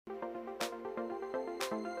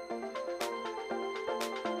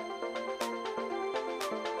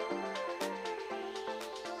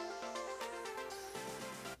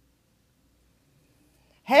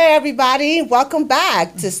Hey everybody, welcome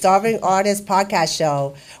back to Starving Artist Podcast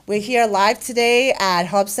Show. We're here live today at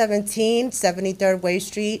Hub 17, 73rd Wave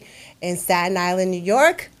Street in Staten Island, New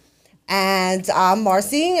York. And I'm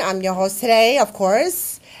Marcy, I'm your host today, of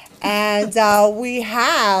course. And we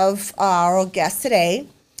have our guest today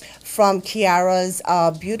from Kiara's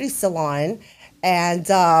Beauty Salon. And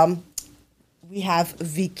we have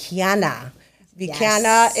Vikiana.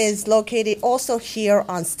 Vikiana is located also here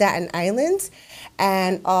on Staten Island.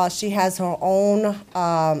 And she has her own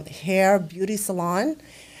hair beauty salon.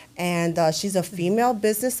 And she's a female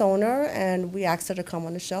business owner. And we asked her to come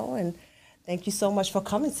on the show. And thank you so much for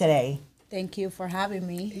coming today. Thank you for having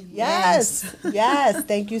me. Yes, yes.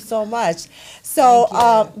 Thank you so much. So,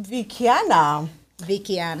 Vikiana.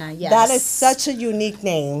 Vikiana, yes. That is such a unique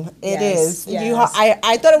name. It Yes, is. yes.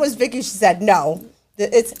 I thought it was Vicky. She said no.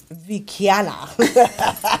 It's Vikiana.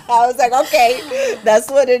 I was like, okay, that's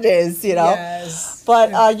what it is, you know. Yes.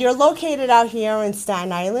 But you're located out here in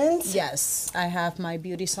Staten Island. Yes, I have my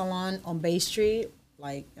beauty salon on Bay Street,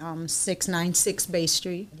 like 696 Bay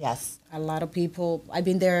Street. Yes. A lot of people, I've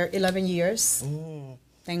been there 11 years.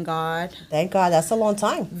 Thank God. Thank God. That's a long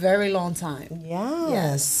time. Very long time.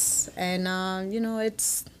 Yes. And,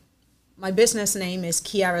 it's, my business name is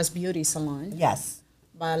Kiara's Beauty Salon. Yes.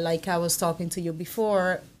 But like I was talking to you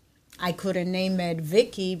before, I couldn't name it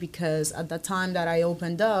Vicky because at the time that I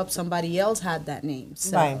opened up, somebody else had that name.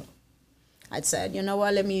 So Right. I said, you know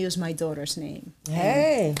what, let me use my daughter's name.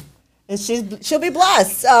 Hey. And she'll be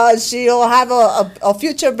blessed. She'll have a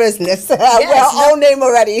future business with her own name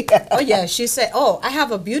already. Oh, yeah. She said, oh, I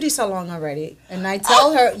have a beauty salon already. And I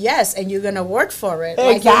tell her, yes, and you're going to work for it.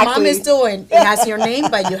 Like your mom is doing. It has your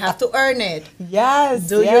name, but you have to earn it. Yes.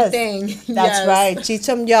 Do your thing. That's right. Teach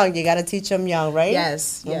them young. You got to teach them young, right?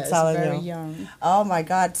 Yes. I'm yes. telling Very you. young. Oh, my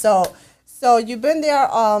God. So you've been there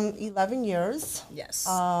 11 years. Yes.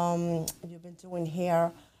 You've been doing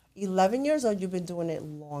hair 11 years, or you've been doing it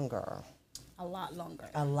longer? A lot longer.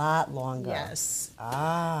 A lot longer. Yes.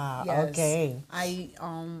 Ah, Yes. okay.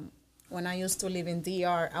 When I used to live in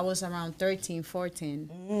DR, I was around 13,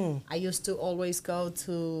 14. I used to always go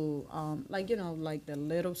to, like the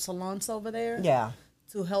little salons over there. Yeah.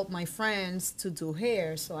 To help my friends to do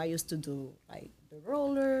hair. So I used to do, like, the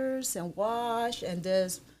rollers and wash and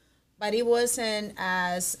this. But it wasn't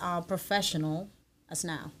as professional as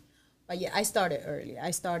now. But, yeah, I started early.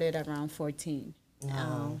 I started around 14.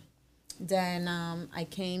 Then I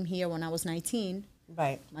came here when I was 19.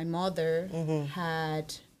 Right. My mother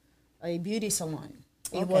had a beauty salon.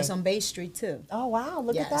 It Okay. was on Bay Street too. Oh, wow.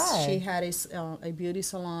 Look at that. She had a beauty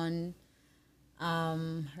salon.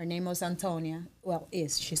 Her name was Antonia. Well,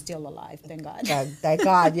 she's still alive, thank God. Thank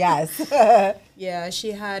God, yes. Yeah,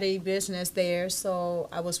 she had a business there, so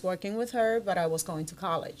I was working with her, but I was going to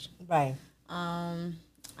college. Right.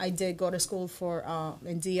 I did go to school for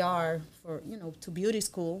in DR for to beauty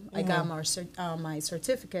school. I got my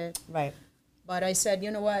certificate. Right. But I said, you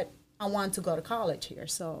know what? I want to go to college here.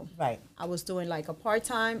 So Right. I was doing like a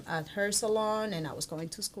part-time at her salon and I was going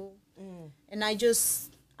to school. And I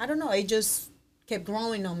don't know, it just kept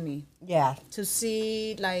growing on me Yeah. to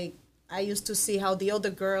see, like, I used to see how the other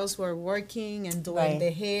girls were working and doing the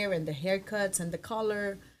hair and the haircuts and the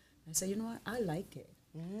color. I said, you know what? I like it.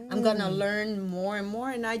 I'm going to learn more and more.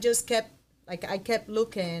 And I just kept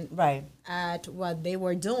looking at what they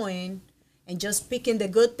were doing and just picking the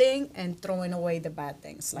good thing and throwing away the bad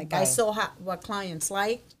things. Like I saw what clients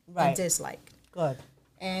liked and disliked. Good.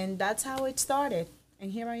 And that's how it started.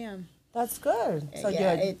 And here I am. That's good. So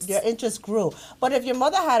Yeah, your interest grew. But if your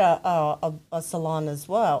mother had a salon as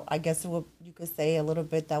well, I guess you could say a little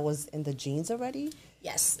bit that was in the genes already?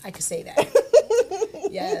 Yes, I could say that.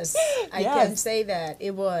 Yes, I can say that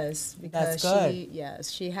it was because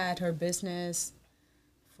she had her business.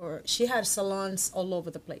 She had salons all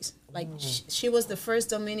over the place. Like she was the first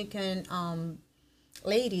Dominican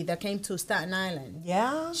lady that came to Staten Island.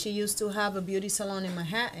 Yeah. She used to have a beauty salon in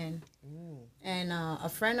Manhattan, and a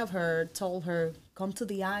friend of her told her, "Come to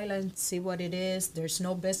the island, see what it is. There's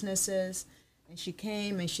no businesses." And she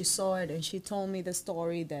came and she saw it, and she told me the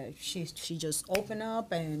story that she just opened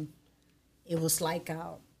up, and it was like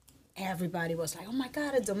everybody was like, "Oh my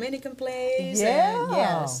God, a Dominican place!" Yeah. And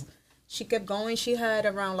yes, she kept going. She had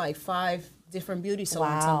around like 5 different beauty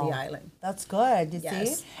salons on the island. That's good. You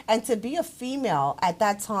see, and to be a female at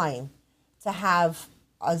that time, to have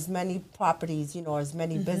as many properties, as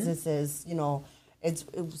many businesses, it's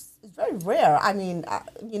very rare. I mean,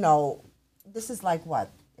 this is like what,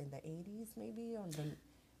 in the 80s maybe, or the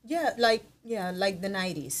like the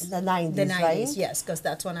 90s. The 90s, The 90s, right? yes, because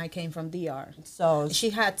that's when I came from DR. So She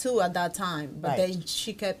had 2 at that time, but Right. then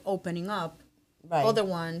she kept opening up Right. Other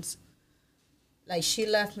ones, like she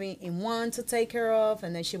left me in one to take care of,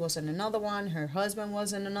 and then she was in another one. Her husband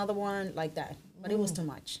was in another one, like that. But it was too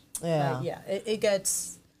much. Yeah. Like, it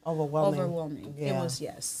gets overwhelming. It Yeah. was,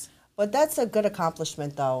 yes. But that's a good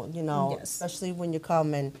accomplishment, though, Yes. especially when you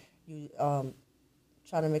come and you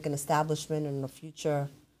try to make an establishment in the future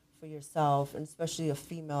for yourself, and especially a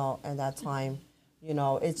female at that time.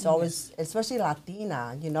 It's always, especially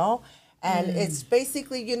Latina, and it's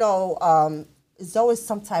basically, there's always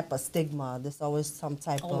some type of stigma. There's always some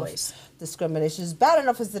type Always. of discrimination. It's bad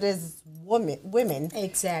enough as it is women.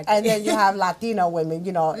 Exactly. And then you have Latino women,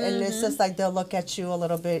 and it's just like they'll look at you a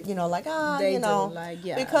little bit, like, They do, like,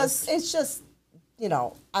 yeah. Because it's just, I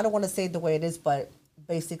don't want to say it the way it is, but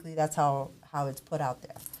basically that's how it's put out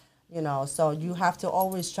there, So you have to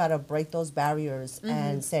always try to break those barriers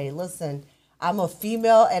and say, listen, I'm a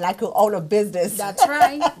female and I could own a business. That's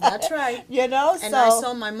right. That's right. And I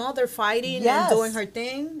saw my mother fighting Yes. and doing her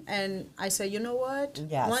thing, and I said, you know what?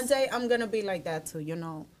 Yes. One day I'm gonna be like that too.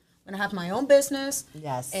 I'm gonna have my own business.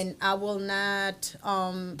 Yes. And I will not,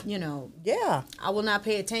 Yeah. I will not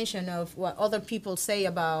pay attention of what other people say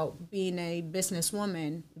about being a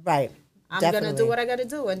businesswoman. Right. I'm Definitely. gonna do what I gotta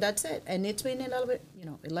do, and that's it. And it's been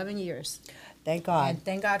 11 years. Thank God. And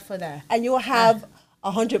thank God for that. And you'll have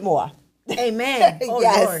 100 more. Amen. Oh,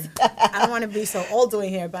 Yes. Lord. I don't want to be so old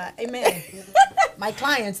doing here, but amen. My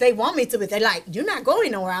clients, they want me to be. They're like, you're not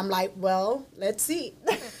going nowhere. I'm like, well, let's see.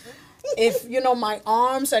 If, my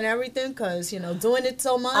arms and everything, because, doing it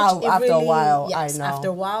so much. After a while, yes, I know. After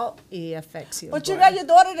a while, it affects you. But you got your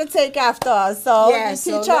daughter to take after, so Yes,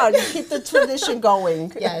 you teach so her. You keep the tradition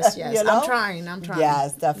going. Yes. You know? I'm trying.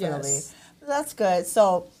 Yes, definitely. Yes. That's good.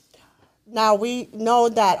 So now we know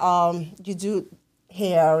that you do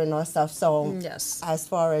hair and all stuff. So Yes. as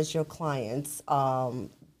far as your clients,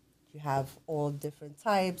 you have all different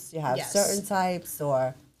types. You have Yes. certain types,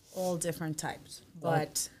 or All different types.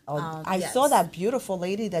 But I yes. saw that beautiful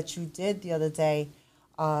lady that you did the other day.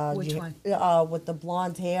 Which one? With the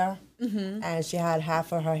blonde hair, and she had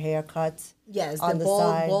half of her hair cut. Yes, on the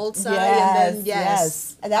side. bold side, Yes, and then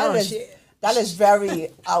yes. And that Oh, is she- that is very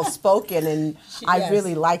outspoken, and I yes.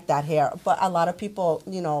 really like that hair. But a lot of people,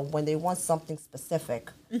 when they want something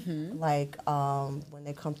specific, like when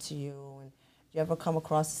they come to you, and you ever come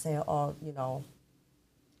across and say, oh,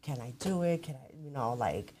 can I do it? Can I,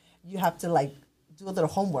 like you have to like do a little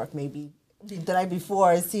homework maybe the night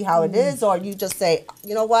before and see how it is, or you just say,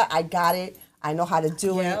 you know what, I got it. I know how to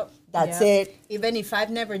do it. That's it. Even if I've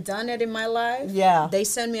never done it in my life, Yeah. they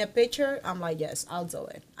send me a picture, I'm like, yes, I'll do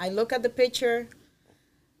it. I look at the picture.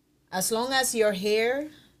 As long as your hair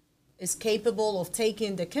is capable of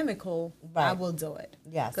taking the chemical, I Right. will do it.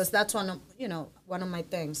 Yes. Because that's one of my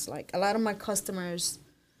things. Like a lot of my customers,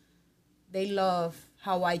 they love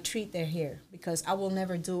how I treat their hair, because I will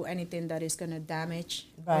never do anything that is going to damage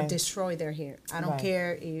or Right. destroy their hair. I don't Right.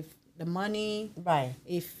 care if the money, Right.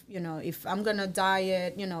 if if I'm gonna dye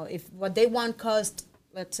it, if what they want cost,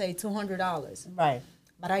 let's say $200, Right.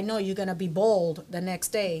 but I know you're gonna be bald the next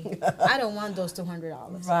day, I don't want those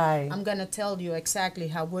 $200. Right. I'm gonna tell you exactly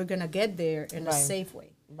how we're gonna get there in a Right. safe way.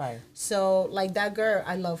 Right. So like that girl,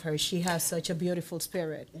 I love her. She has such a beautiful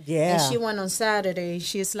spirit. Yeah. And she went on Saturday.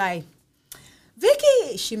 She's like,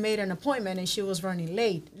 Vicky, she made an appointment and she was running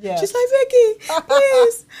late. Yeah. She's like, Vicky,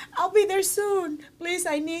 please, I'll be there soon. Please,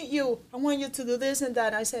 I need you. I want you to do this and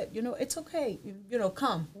that. I said, it's okay.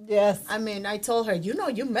 Come. Yes. I mean, I told her,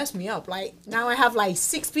 you messed me up. Like, now I have like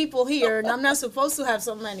 6 people here and I'm not supposed to have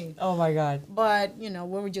so many. Oh my God. But, we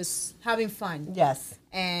were just having fun. Yes.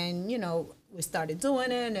 And, we started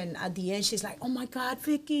doing it. And at the end, she's like, oh my God,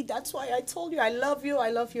 Vicky, that's why I told you I love you. I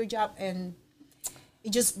love your job. And it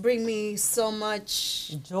just brings me so much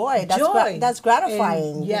Joy. That's joy. that's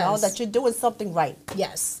gratifying. And You know yes. that you're doing something right,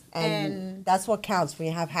 Yes. and that's what counts. When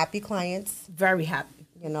you have happy clients, very happy.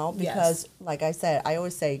 because like I said, I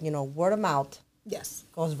always say, word of mouth Yes.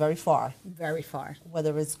 goes very far, Very far.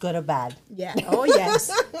 whether it's good or bad. Yeah. Oh, yes.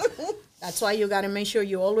 That's why you got to make sure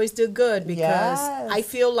you always do good, because Yes. I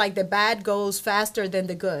feel like the bad goes faster than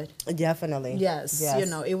the good. Definitely. Yes. Yes.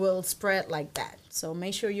 It will spread like that. So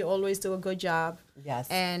make sure you always do a good job. Yes.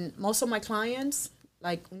 And most of my clients,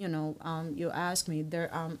 like, you ask me,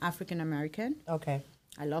 they're African American. Okay.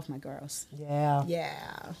 I love my girls. Yeah.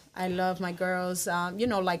 Yeah. I love my girls.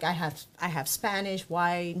 Like I have Spanish,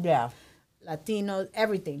 white, Yeah. Latino,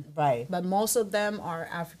 everything. Right. But most of them are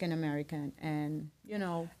African American, and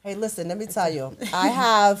Hey, listen, let me tell you. I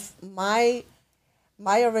have my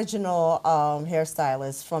original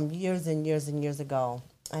hairstylist from years and years and years ago,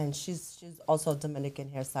 and she's also a Dominican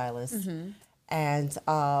hairstylist, and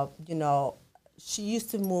she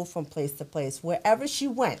used to move from place to place. Wherever she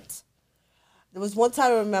went, there was one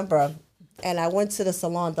time I remember, and I went to the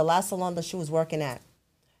salon, the last salon that she was working at,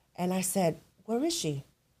 and I said, "Where is she?"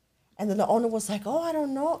 And then the owner was like, "Oh, I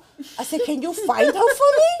don't know." I said, "Can you find her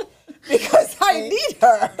for me? Because I need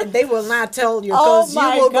her." And they will not tell you Oh because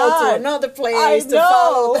my you will God. go to another place I to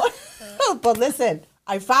follow. know. But listen,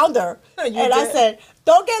 I found her. You And I did. said,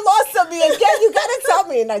 "Don't get lost on me again. You got to tell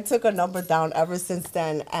me." And I took her number down ever since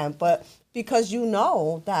then. And but because you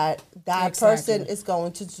know that person is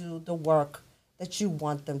going to do the work that you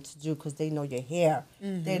want them to do because they know your hair.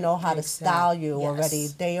 They know how to style you already.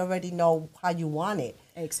 Yes. They already know how you want it.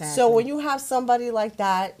 Exactly. So when you have somebody like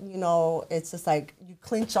that, you know, it's just like you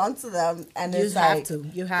clinch onto them and You it's have like, to.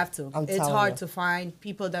 You have to. I'm It's telling hard you. to find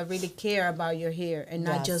people that really care about your hair and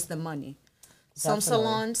not Yes. just the money. Some Definitely.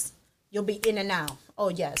 salons, you'll be in and out. Oh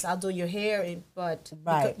yes, I'll do your hair, but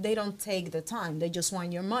Right. because they don't take the time. They just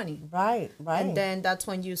want your money. right. And then that's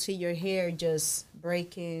when you see your hair just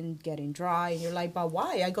breaking, getting dry, and you're like, "But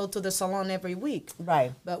why? I go to the salon every week."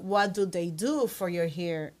 Right. But what do they do for your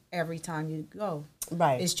hair every time you go?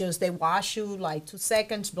 Right. It's just they wash you like 2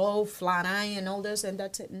 seconds, blow, flat iron, and all this, and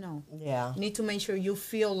that's it. No. Yeah. You need to make sure you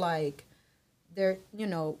feel like they're,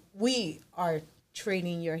 we are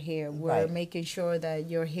treating your hair. We're Right. making sure that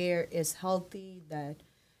your hair is healthy, that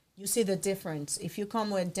you see the difference. If you come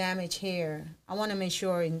with damaged hair, I want to make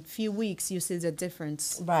sure in few weeks you see the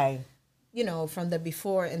difference, Right. from the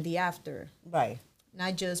before and the after. Right.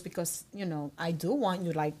 Not just because, I do want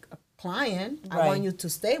you like a client. I Right. want you to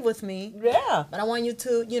stay with me. Yeah. But I want you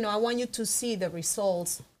to, I want you to see the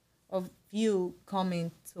results of you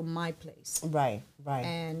coming to my place. Right. Right.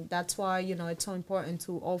 And that's why, it's so important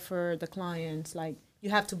to offer the clients, like, you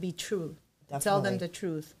have to be true. Tell them Definitely. the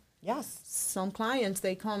truth. Yes. Some clients,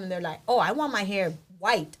 they come and they're like, "Oh, I want my hair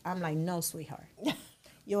white." I'm like, "No, sweetheart.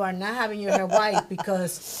 You are not having your hair white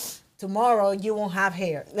because tomorrow you won't have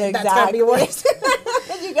hair. And that's going to be worse."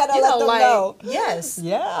 You gotta let them know. Yes.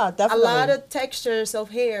 Yeah, A definitely. lot of textures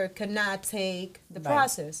of hair cannot take the Right.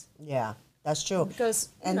 process. Yeah, that's true. Because,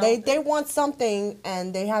 And they want something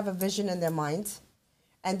and they have a vision in their mind.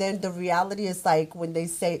 And then the reality is like when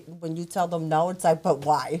you tell them no, it's like, but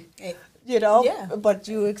why? You know? Yeah. But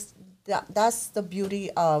that's the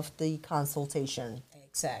beauty of the consultation,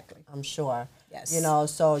 Exactly. I'm sure. Yes. You know,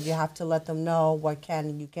 so you have to let them know what can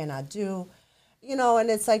and you cannot do. You know, and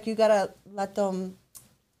it's like you gotta let them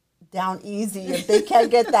down easy if they can't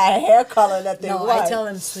get that hair color that they No, want. I tell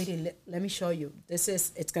them, "Sweetie, let me show you.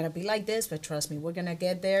 It's going to be like this, but trust me, we're going to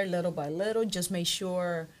get there little by little. Just make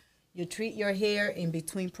sure you treat your hair in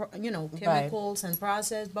between, chemicals and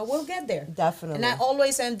process, but we'll get there." Definitely. And I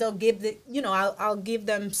always end up I'll give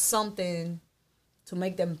them something to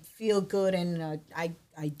make them feel good. And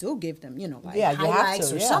I do give them, like Yeah, you have highlights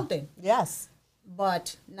to. or Yeah. something. Yes.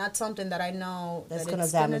 But not something that I know That's that gonna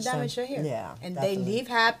it's going to damage them. damage their hair. Yeah, And definitely. they leave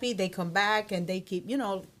happy, they come back, and they keep, You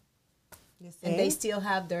and they see? still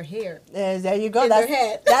have their hair. There you go. in their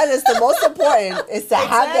head. That is the most important, is to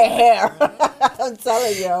have the hair. I'm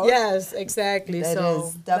telling you. Yes, exactly. It So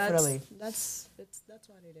is, definitely. that's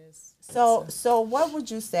what it is. So what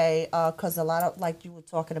would you say? Because a lot of, like you were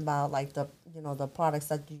talking about, like the products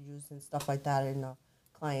that you use and stuff like that in the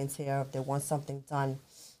clients' hair, if they want something done,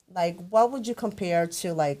 like what would you compare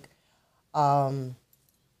to like an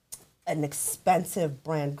expensive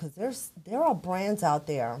brand? Because there are brands out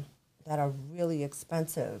there that are really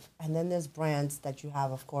expensive, and then there's brands that you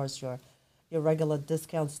have, of course, your regular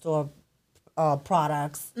discount store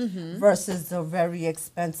products versus the very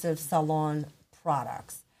expensive salon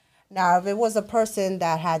products. Now, if it was a person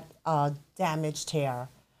that had damaged hair,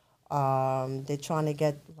 they're trying to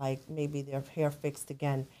get like maybe their hair fixed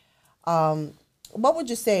again. What would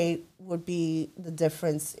you say would be the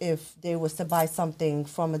difference if they was to buy something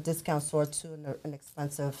from a discount store to an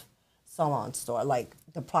expensive salon store, like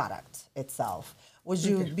the product itself? Would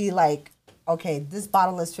you be like, okay, this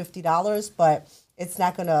bottle is $50, but it's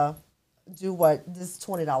not gonna do what this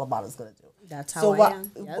 $20 bottle is gonna do? That's how So I what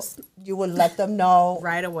am. Yes. you would let them know,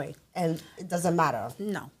 Right away. and it doesn't matter.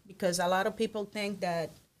 No, because a lot of people think that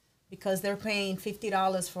because they're paying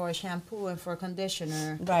 $50 for a shampoo and for a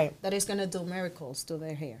conditioner, Right. that it's gonna do miracles to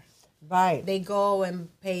their hair. Right. They go and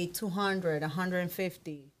pay 200,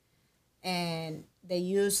 150, and they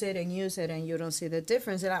use it, and you don't see the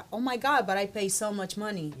difference. They're like, "Oh my God, but I pay so much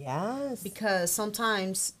money." Yes. Because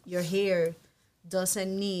sometimes your hair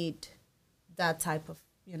doesn't need that type of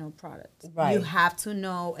product. Right. You have to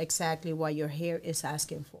know exactly what your hair is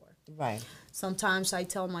asking for. Right. Sometimes I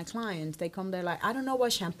tell my clients, they come there like, "I don't know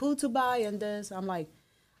what shampoo to buy," and this. I'm like,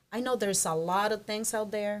 I know there's a lot of things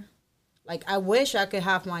out there. Like I wish I could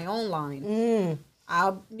have my own line.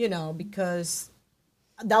 Because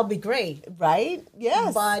that'll be great. Right?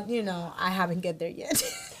 Yes. But I haven't get there yet.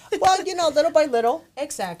 Well, little by little.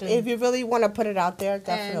 Exactly. If you really want to put it out there,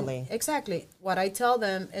 definitely. And exactly. What I tell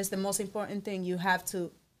them is the most important thing. You have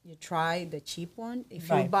to try the cheap one. If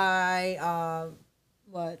you buy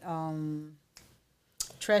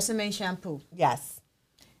Tresemme shampoo. Yes.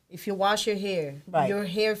 If you wash your hair, your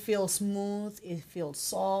hair feels smooth. It feels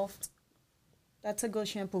soft. That's a good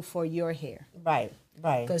shampoo for your hair. Right.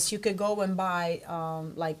 Right. Because you could go and buy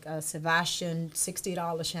like a Sebastian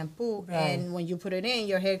 $60 shampoo, and when you put it in,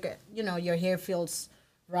 your hair feels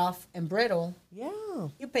rough and brittle. Yeah.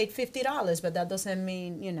 You paid $50, but that doesn't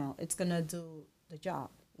mean it's gonna do the job.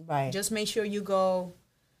 Right. Just make sure you go.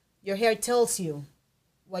 Your hair tells you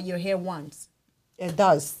what your hair wants. It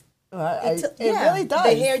does. It really does.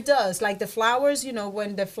 The hair does. Like the flowers,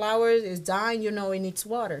 when the flower is dying, it needs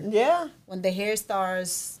water. Yeah. When the hair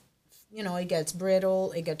starts, it gets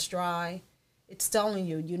brittle, it gets dry. It's telling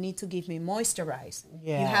you need to give me moisturize.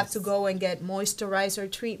 Yes. You have to go and get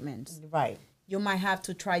moisturizer treatments. Right. You might have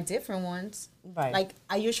to try different ones. Right. Like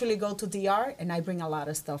I usually go to DR and I bring a lot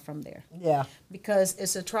of stuff from there. Yeah. Because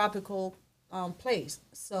it's a tropical place.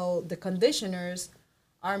 So the conditioners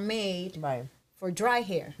are made for dry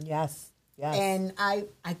hair. Yes. Yes. And I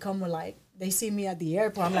come with they see me at the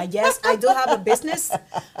airport. I'm like, yes, I do have a business.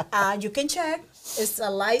 You can check. It's a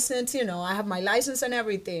license, I have my license and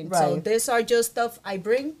everything. Right. So these are just stuff I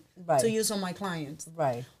bring to use on my clients.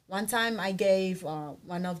 Right. One time I gave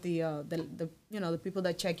one of the people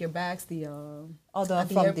that check your bags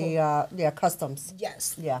customs.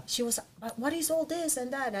 Yes. Yeah. She was, what is all this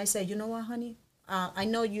and that? And I said, you know what, honey? I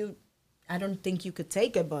know I don't think you could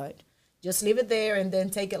take it, but just leave it there and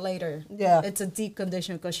then take it later. Yeah. It's a deep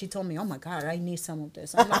condition because she told me, oh my God, I need some of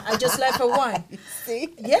this. I'm like, I just left her one. See?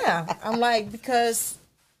 Yeah. I'm like, because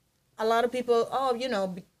a lot of people,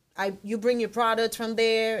 you bring your product from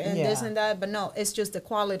there and this and that. But no, it's just the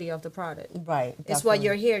quality of the product. Right. Definitely. It's what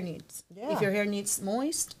your hair needs. Yeah. If your hair needs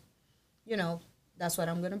moist, that's what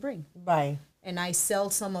I'm going to bring. Right. And I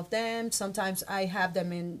sell some of them. Sometimes I have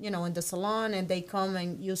them in the salon and they come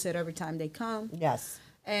and use it every time they come. Yes.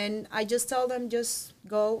 And I just tell them, just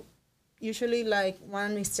go. Usually, like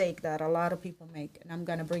one mistake that a lot of people make, and I'm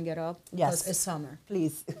going to bring it up because it's summer.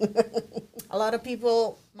 Please. A lot of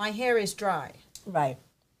people, my hair is dry. Right.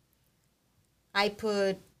 I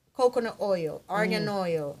put coconut oil, argan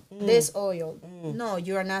oil, this oil. No,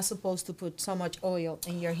 you are not supposed to put so much oil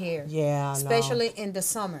in your hair. Yeah, especially in the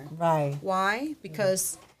summer. Right. Why?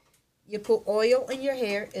 Because you put oil in your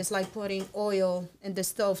hair. It's like putting oil in the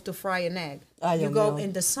stove to fry an egg. You go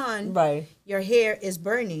in the sun. Right. Your hair is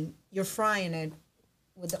burning. You're frying it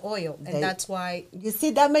with the oil, and that's why. You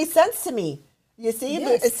see, that makes sense to me. You see,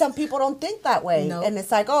 but some people don't think that way, and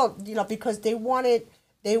it's like, because they want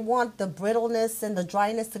the brittleness and the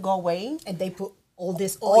dryness to go away, and they put all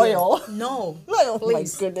this oil. No, oh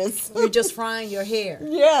please. My goodness, you're just frying your hair.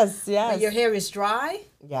 Yes. When your hair is dry.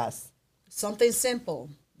 Yes. Something simple.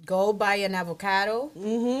 Go buy an avocado.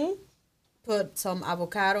 Mm-hmm. Put some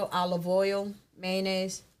avocado, olive oil,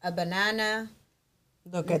 mayonnaise, a banana.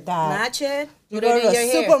 Look at that. Match it. You go to the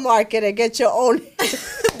supermarket and get your own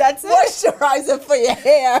that's it. Moisturizer for your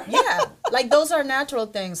hair. Yeah. Like those are natural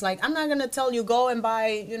things. Like I'm not going to tell you go and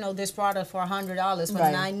buy, this product for $100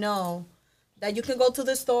 when I know that you can go to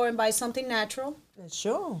the store and buy something natural.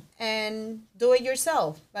 Sure. And do it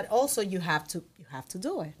yourself. But also you have to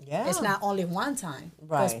do it. Yeah. It's not only one time.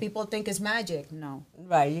 Right. Because people think it's magic. No.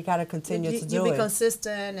 Right. You got to continue to do it. You be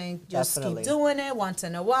consistent and just keep doing it once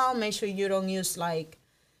in a while. Make sure you don't use like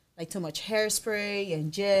too much hairspray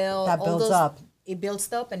and gel. That builds up. It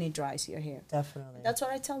builds up and it dries your hair. Definitely. That's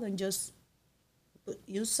what I tell them. Just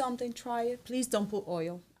use something, try it. Please don't put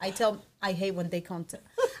oil. I hate when they come to.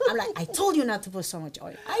 I'm like, I told you not to put so much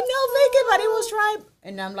oil. I know, Vicky, but it was dry.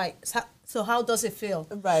 And I'm like, so how does it feel?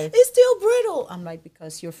 Right. It's still brittle. I'm like,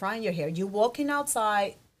 because you're frying your hair. You're walking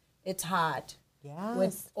outside. It's hot. Yeah.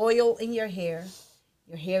 With oil in your hair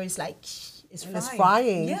is like, it's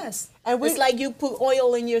frying. Yes. And it's like you put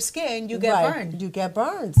oil in your skin, you get burned. You get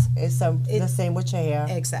burns. It's the same with your hair.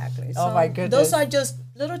 Exactly. Oh, my goodness. Those are just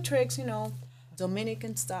little tricks,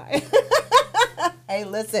 Dominican style. Hey,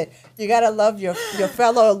 listen, you got to love your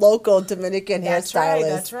fellow local Dominican hairstylists.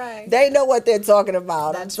 That's right. They know what they're talking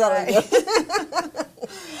about. That's right.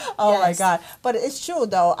 Oh, my God. But it's true,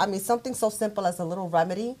 though. I mean, something so simple as a little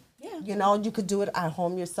remedy. Yeah. You could do it at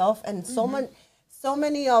home yourself. And so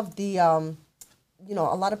many of the, a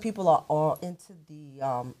lot of people are into the,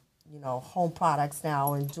 home products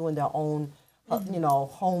now and doing their own you know,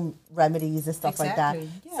 home remedies and stuff like that.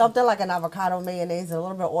 Exactly, yeah. Something like an avocado mayonnaise and a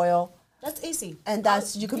little bit of oil. That's easy. And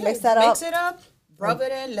that's, you can Yeah, mix that up. Mix it up, rub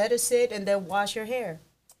it in, let it sit, and then wash your hair.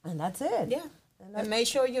 And that's it. Yeah. And make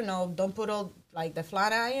sure, you know, don't put all, like the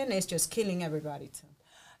flat iron is just killing everybody too.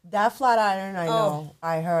 That flat iron, I know.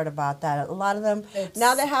 I heard about that. A lot of them,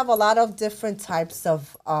 now they have a lot of different types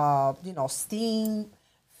of, you know, steam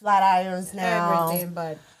flat irons now. Everything,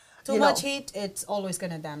 but too much heat, it's always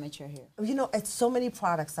going to damage your hair. You know, it's so many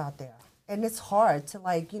products out there. And it's hard to,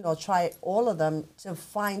 like, you know, try all of them to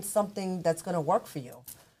find something that's going to work for you.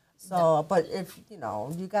 So, but if, you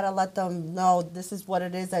know, you got to let them know this is what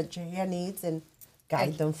it is that your hair needs and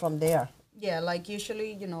guide them from there. Yeah, like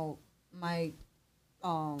usually, you know, my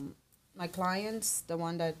clients, the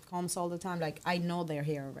one that comes all the time, like I know their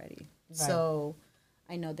hair already. Right. So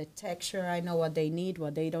I know the texture, I know what they need,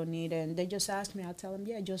 what they don't need, and they just ask me, I'll tell them,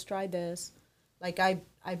 yeah, just try this. Like I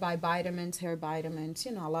buy vitamins, hair vitamins.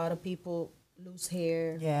 You know, a lot of people lose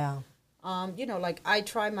hair. Yeah. You know, like I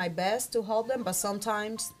try my best to help them, but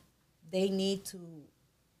sometimes they need to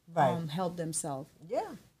help themselves. Yeah.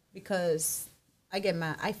 Because I get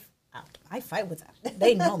mad. I fight with them.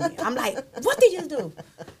 They know me. I'm like, what did you do?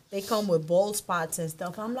 They come with bald spots and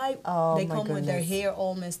stuff. I'm like, they come with their hair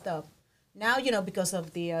all messed up. Now, you know, because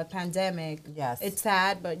of the pandemic, yes, it's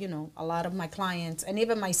sad, but, you know, a lot of my clients, and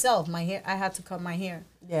even myself, my hair, I had to cut my hair.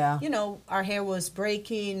 Yeah. You know, our hair was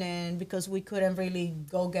breaking, and because we couldn't really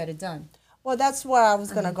go get it done. Well, that's where I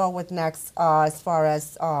was going to go with next, as far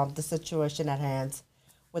as the situation at hand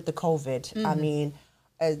with the COVID. I mean,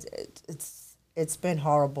 it's been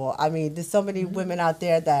horrible. I mean, there's so many women out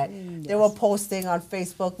there that they were posting on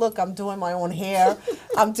Facebook, look, I'm doing my own hair.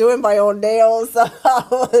 I'm doing my own nails.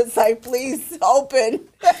 It's like, please open.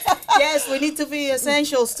 Yes, we need to be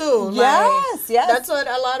essentials too. Yes, yes. That's what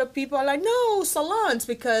a lot of people are like, no, salons,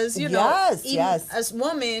 because, you know, as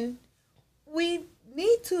women, we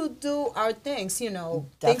need to do our things, you know,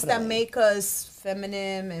 things that make us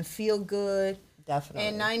feminine and feel good. Definitely.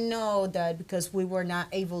 And I know that because we were not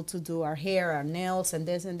able to do our hair, our nails, and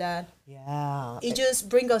this and that. Yeah. It just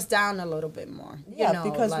brings us down a little bit more. Yeah, you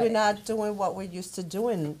know, because we're not doing what we're used to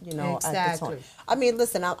doing, you know, exactly. at this time. I mean,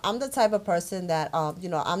 listen, I'm the type of person that, you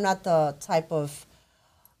know, I'm not the type of,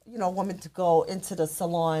 you know, woman to go into the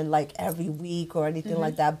salon like every week or anything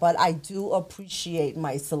like that. But I do appreciate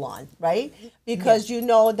my salon, right? Because you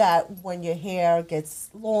know that when your hair gets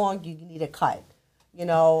long, you need a cut. You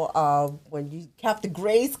know, when you have the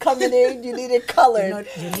grays coming in, you need it colored.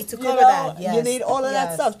 You need to color that. Yes. You need all of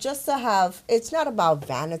that stuff just to have. It's not about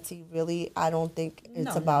vanity, really. I don't think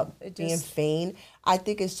it's about being vain. I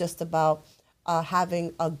think it's just about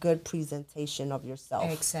having a good presentation of yourself.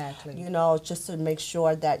 Exactly. You know, just to make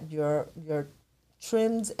sure that you're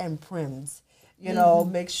trimmed and primmed. You know,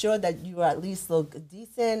 make sure that you at least look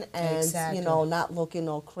decent and, you know, not looking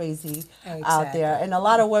all crazy out there. And a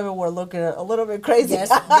lot of women were looking a little bit crazy.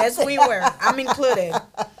 Yes, we were. I'm included.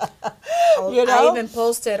 You know? I even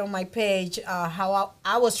posted on my page how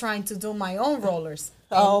I was trying to do my own rollers.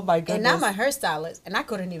 Oh, my goodness. And I'm a hairstylist, and I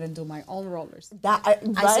couldn't even do my own rollers. Right?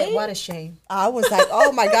 I said, what a shame. I was like,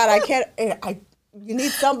 oh, my God, I can't. You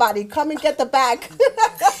need somebody. Come and get the back.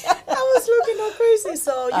 I was looking all crazy.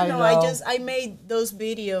 So, you know, I made those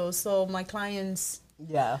videos so my clients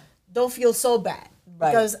don't feel so bad.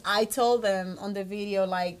 Right. Because I told them on the video,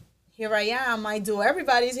 like, here I am. I do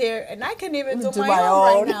everybody's hair, and I can't even do my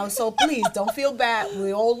own right now. So please don't feel bad.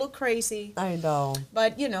 We all look crazy. I know.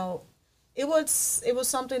 But, you know, it was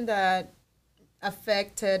something that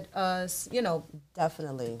affected us, you know.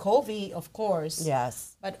 Definitely. COVID, of course.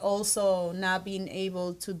 Yes. But also not being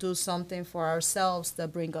able to do something for ourselves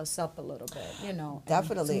that bring us up a little bit, you know.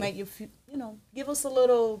 Definitely. To make you feel, you know, give us a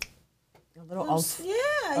little oomph.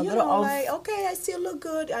 Yeah, you know, like, okay, I still look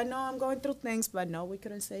good. I know I'm going through things, but no, we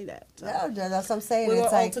couldn't say that. So yeah, that's what I'm saying. We were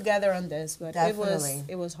all like, together on this, but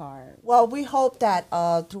it was hard. Well, we hope that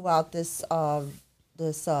throughout this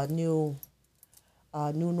new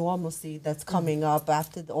normalcy that's coming up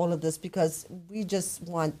after all of this, because we just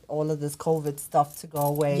want all of this COVID stuff to go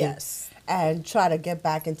away. Yes. And try to get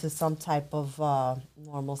back into some type of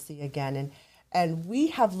normalcy again. And we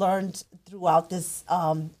have learned throughout this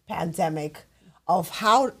pandemic of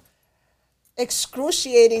how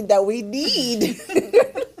excruciating that we need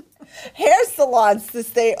hair salons to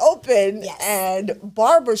stay open and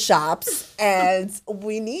barbershops, and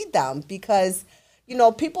we need them because, you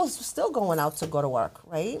know, people are still going out to go to work,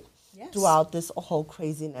 right? Yes. Throughout this whole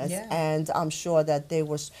craziness. Yeah. And I'm sure that they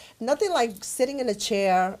were nothing like sitting in a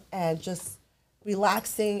chair and just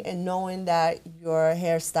relaxing and knowing that your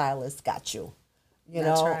hairstylist got you, you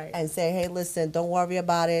know, and say, hey, listen, don't worry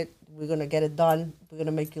about it. we're gonna get it done. We're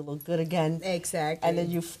gonna make you look good again. Exactly. And then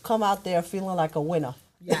you come out there feeling like a winner.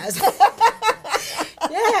 Yes.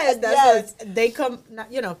 Yes, that's Yes. what they come,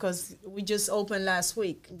 because we just opened last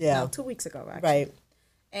week. Yeah. No, 2 weeks ago, actually. Right.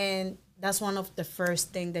 And that's one of the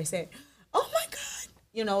first thing they say, oh my God.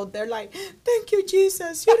 They're like, thank you,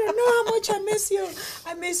 Jesus. You don't know how much I miss you.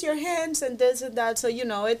 I miss your hands and this and that. So,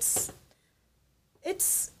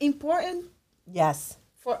 it's important Yes.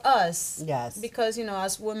 for us. Yes. Because,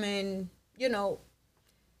 as women,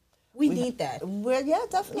 we need that. Well, yeah,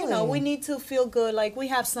 definitely. We need to feel good. Like, we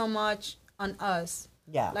have so much on us.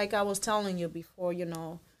 Yeah. Like I was telling you before,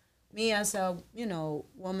 me as a,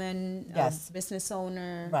 woman, Yes. a business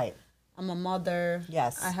owner. Right. I'm a mother.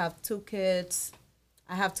 Yes. I have 2 kids.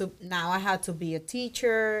 I had to be a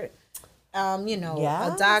teacher, a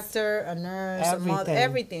Yes. doctor, a nurse, a mother, Everything.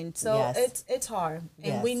 everything. So Yes. it's hard.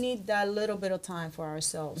 And Yes. we need that little bit of time for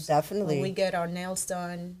ourselves. Definitely. When we get our nails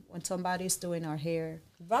done, when somebody's doing our hair,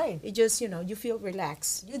 Right. it just, you feel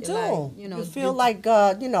relaxed. You You're do. like, you feel like,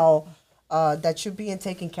 that you're being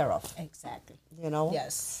taken care of. Exactly.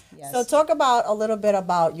 Yes. Yes. So talk about a little bit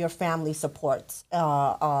about your family support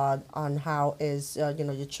on how is,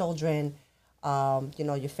 your children,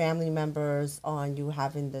 your family members on you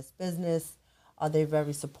having this business. Are they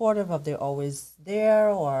very supportive? Are they always there?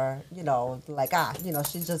 Or, like,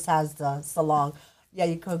 she just has the salon. Yeah,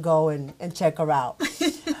 you could go and check her out.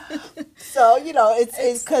 So,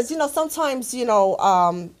 it's because, sometimes,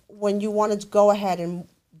 when you want to go ahead and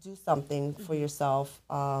do something for yourself,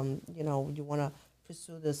 you want to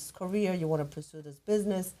pursue this career, you want to pursue this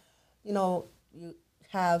business, you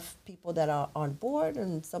have people that are on board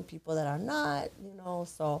and some people that are not,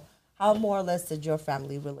 so how more or less did your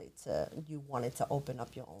family relate to you wanting to open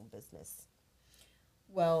up your own business?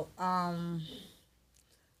 Well, a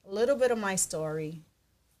little bit of my story.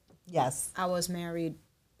 Yes. I was married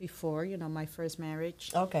before, my first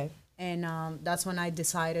marriage. Okay. And that's when I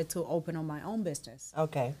decided to open up my own business.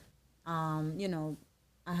 Okay. I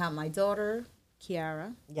have my daughter,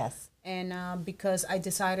 Kiara. Yes. And because I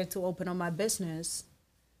decided to open up my business,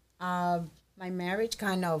 my marriage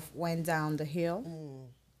kind of went down the hill.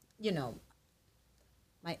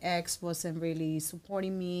 My ex wasn't really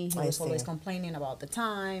supporting me. He was always complaining about the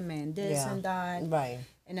time and this and that. Right.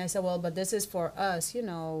 And I said, well, but this is for us,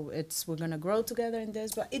 we're going to grow together in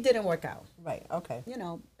this. But it didn't work out. Right. Okay.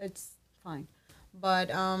 It's fine.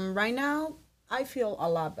 But right now, I feel a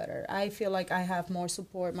lot better. I feel like I have more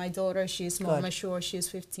support. My daughter, she's more mature. She's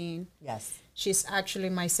 15. Yes. She's actually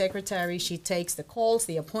my secretary. She takes the calls,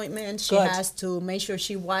 the appointments. She has to make sure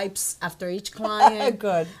she wipes after each client.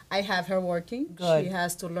 Good. I have her working. Good. She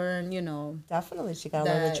has to learn, Definitely. She got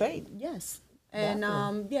to learn the trade. Yes.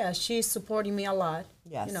 And she's supporting me a lot.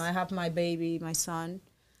 Yes. I have my baby, my son.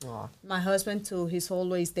 Aw. My husband too. He's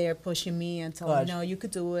always there pushing me and telling me, no, you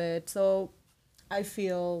could do it. So I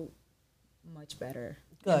feel much better.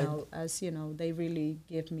 Good. As they really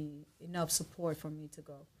give me enough support for me to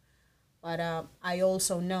go. But I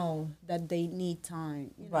also know that they need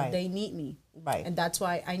time. They need me. Right. And that's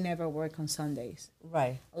why I never work on Sundays.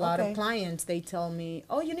 Right. A lot of clients, they tell me,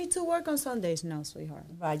 oh, you need to work on Sundays. No, sweetheart.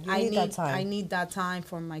 Right. You need that time. I need that time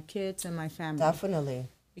for my kids and my family. Definitely.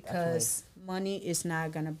 Because money is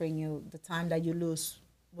not going to bring you the time that you lose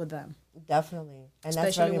with them. Definitely. And especially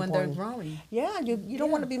that's very when important. they're growing. Yeah, you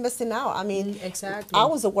don't want to be missing out. I mean, exactly. I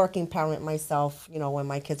was a working parent myself, when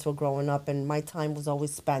my kids were growing up, and my time was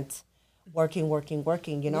always spent working,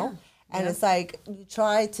 Yeah. And it's like you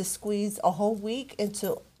try to squeeze a whole week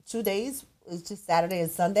into 2 days. It's just Saturday and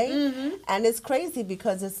Sunday. Mm-hmm. And it's crazy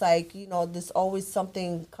because it's like, there's always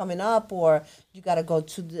something coming up, or you got to go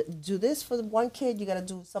to do this for the one kid. You got to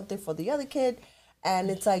do something for the other kid.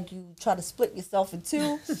 And it's like you try to split yourself in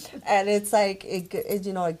two, and it's like it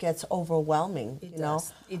gets overwhelming.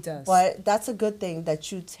 It does. But that's a good thing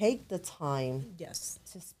that you take the time. Yes.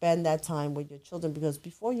 To spend that time with your children, because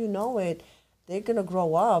before you know it, they're gonna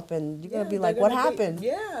grow up, and you're gonna be like, "What happened?"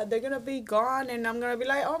 They're gonna be gone, and I'm gonna be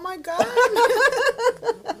like, "Oh my God."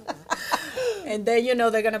 And then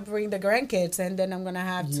they're gonna bring the grandkids, and then I'm gonna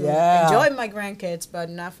have to enjoy my grandkids, but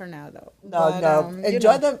not for now though. No.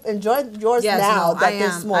 Enjoy them. Enjoy yours now that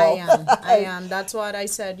they're small. I am. That's what I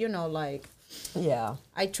said. Yeah.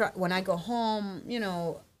 I try when I go home.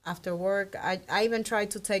 After work, I even try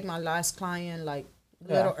to take my last client like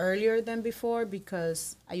a little earlier than before,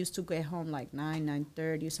 because I used to get home like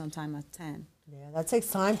 9:30, sometime at 10. Yeah, that takes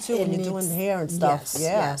time too when you're doing hair and stuff.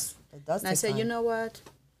 Yes. It does. And I said, you know what?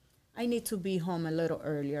 I need to be home a little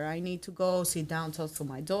earlier. I need to go sit down, talk to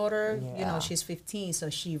my daughter. You know, Yeah. she's 15, so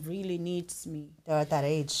she really needs me. They're at that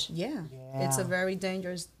age. Yeah. Yeah. It's a very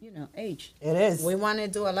dangerous, age. It is. We want to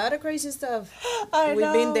do a lot of crazy stuff. I We've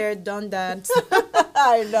been know. there, done that.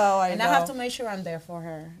 I know. And I have to make sure I'm there for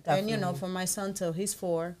her. And, Definitely. for my son till he's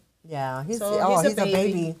 4. Yeah, he's So he's a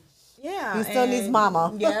baby. Yeah. He still needs and-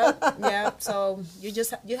 mama. Yeah, yeah. So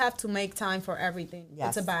you have to make time for everything. Yes.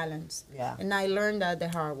 It's a balance. Yeah. And I learned that the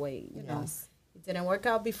hard way, know. Yes. It didn't work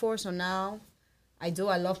out before, so now I do.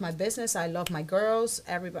 I love my business. I love my girls,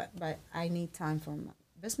 everybody, but I need time for my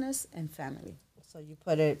business and family. So you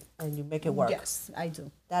put it and you make it work. Yes, I do.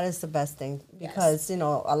 That is the best thing Yes. because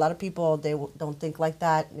a lot of people don't think like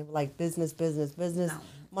that. They're like business, business, business, No.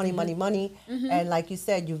 money, money, money, and like you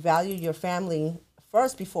said, you value your family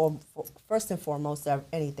first and foremost of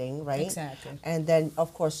anything, right? Exactly. And then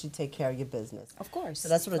of course you take care of your business. Of course. So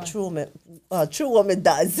that's what a true woman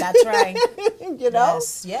does. That's right. you know.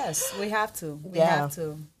 Yes, we have to. We Yeah. have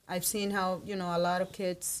to. I've seen how, a lot of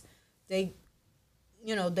kids, they,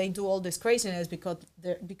 they do all this craziness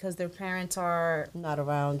because their parents are, Not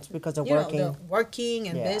around because of they're working. working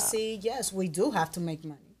and Yeah. busy. Yes, we do have to make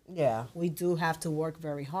money. Yeah. We do have to work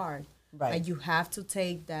very hard. Right. But you have to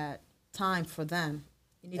take that time for them.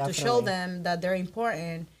 You need to show Definitely. them that they're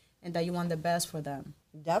important and that you want the best for them.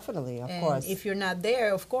 Definitely, of And course. if you're not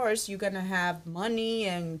there, of course, you're going to have money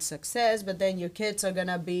and success, but then your kids are going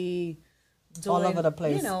to be doing, All over the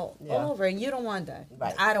place. Yeah. All over. And you don't want that.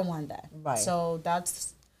 Right. I don't want that. Right. So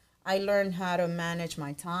I learned how to manage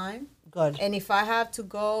my time. Good. And if I have to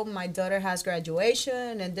go, my daughter has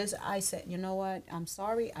graduation and this, I said, you know what? I'm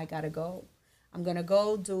sorry. I got to go. I'm going to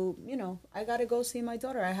go do, I got to go see my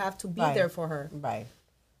daughter. I have to be Right. there for her. Right.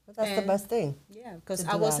 But that's the And- best thing. Yeah, because To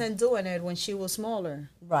I do that. wasn't doing it when she was smaller.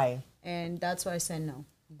 Right. And that's why I said, no,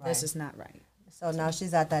 Right. this is not right. So now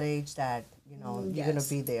she's at that age that, you're going to Yes.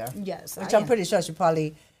 be there. Yes. Which I I'm am. pretty sure she probably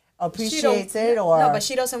She appreciates don't- it or. No, but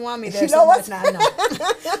she doesn't want me there You so know much what? now. No.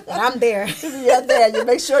 But I'm there. You're there. You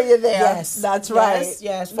make sure you're there. Yes. That's right.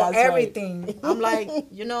 Yes, for That's right. everything. I'm like,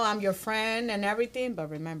 I'm your friend and everything, but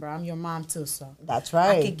remember, I'm your mom too, so. That's I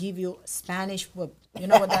right. could give you Spanish whip. You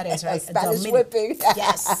know what that is, right? Spanish Dominic- whipping.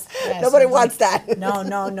 Yes. Yes. Nobody wants that. No,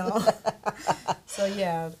 no, no. So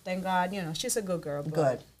yeah, thank God, she's a good girl. But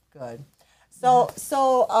Good. Good.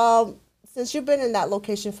 So, since you've been in that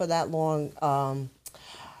location for that long,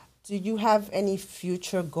 do you have any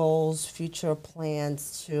future goals, future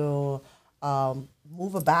plans to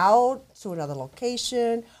move about to another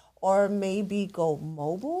location or maybe go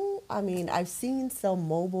mobile? I mean, I've seen some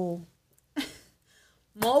mobile.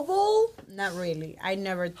 Mobile? Not really. I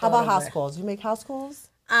never thought How about of house it. calls? You make house calls?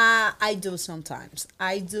 I do sometimes.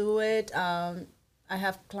 I do it. I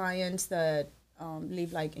have clients that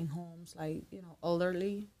live like in homes, like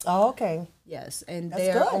elderly. Oh, okay. Yes, and That's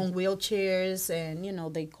they're good. on wheelchairs,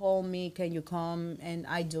 and they call me, "Can you come?" And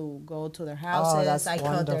I do go to their houses. that's I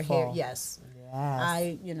cut their hair. wonderful. Yes, Yes.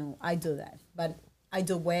 I do that. But I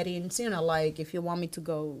do weddings. Like if you want me to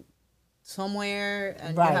go somewhere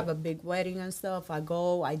and Right. you have a big wedding and stuff, I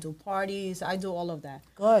go. I do parties. I do all of that.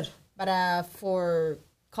 Good. But for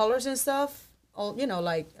colors and stuff,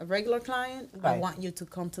 like a regular client, I Right. want you to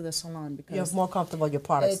come to the salon because You're more comfortable with your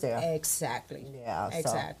products there. Exactly. Yeah, so-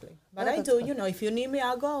 Exactly. But Yeah, I that's do. good. If you need me,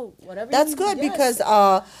 I'll go. Whatever. That's you good need. because,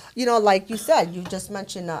 Yes. like you said, you just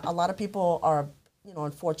mentioned a lot of people are,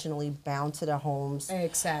 unfortunately bound to their homes.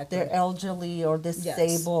 Exactly. They're elderly or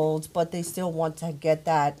disabled, but they still want to get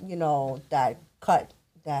that, that cut,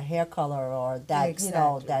 that hair color or that,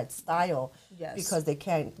 Exactly. that style Yes. because they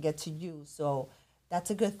can't get to you. So that's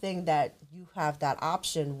a good thing that you have that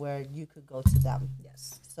option where you could go to them.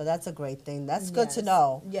 Yes. So that's a great thing. That's good to Yes.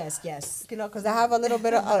 know. Yes. Yes. Because I have a little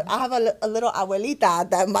bit of, I have a little abuelita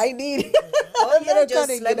that might need Oh a yeah. little Just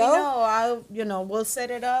cutting, let me know. We'll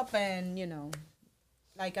set it up, and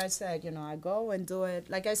like I said, I go and do it.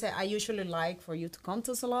 Like I said, I usually like for you to come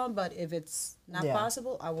to salon, but if it's not Yeah.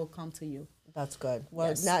 possible, I will come to you. That's good. Well,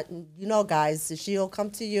 Yes. not, guys, she'll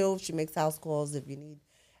come to you. She makes house calls if you need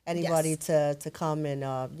anybody to come and,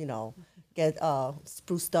 get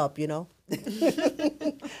spruced up,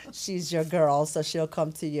 She's your girl, so she'll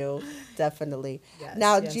come to you, definitely. Yes,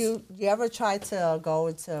 Now, yes. do you ever try to go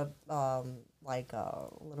into, like a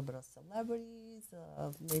little bit of celebrities,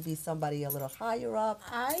 maybe somebody a little higher up?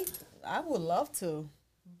 I would love to,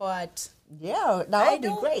 but Yeah, that I would be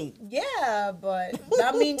don't- great. Yeah, but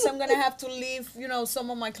that means I'm gonna have to leave, some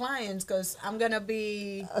of my clients because I'm gonna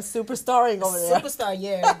be A superstaring over there. superstar.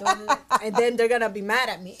 Yeah, and then they're gonna be mad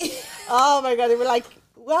at me. Oh my God, they were like,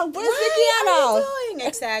 well, where's What are Vickiano? you doing?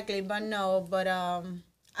 Exactly, but no, but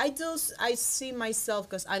I see myself,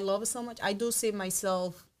 because I love it so much. I do see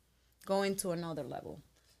myself going to another level.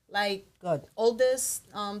 Like, Good. all this,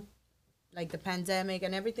 like the pandemic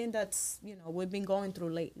and everything that's, we've been going through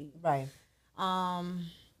lately, Right.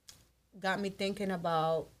 got me thinking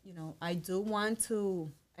about, I do want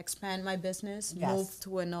to expand my business, Yes. move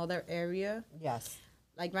to another area. Yes.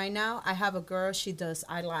 Like right now, I have a girl, she does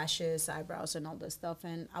eyelashes, eyebrows, and all this stuff.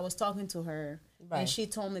 And I was talking to her, Right. and she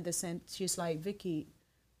told me the same. She's like, Vicky,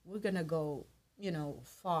 we're going to go,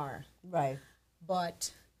 far. Right.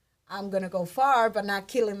 But I'm going to go far, but not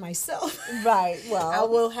killing myself. Right. Well, I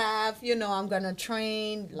will have, I'm going to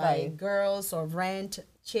train like Right. girls or rent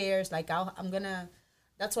chairs. Like I'm going to,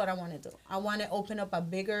 that's what I want to do. I want to open up a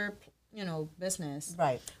bigger, business.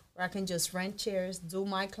 Right. Where I can just rent chairs, do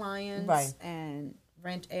my clients, Right. and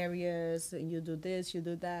rent areas, and you do this, you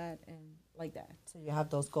do that, and like that. So you have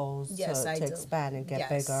those goals Yes, I to do. expand and get Yes,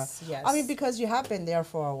 bigger. yes. I mean, because you have been there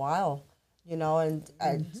for a while, and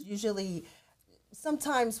Mm-hmm. usually,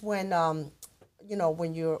 sometimes when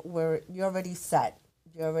when you're already set,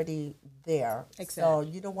 you're already there. So Exactly.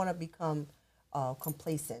 you don't want to become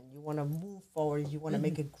complacent. You want to move forward. You want to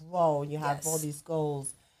make it grow. You have all Mm-hmm. Yes. these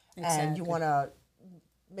goals, and Exactly. you want to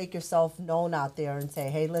make yourself known out there and say,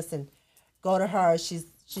 hey, listen, go to her. She's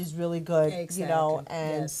really good. Exactly.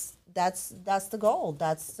 And Yes. that's the goal.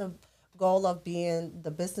 That's the goal of being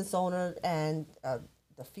the business owner and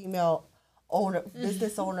the female owner,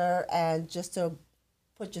 business owner, and just to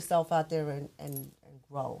put yourself out there and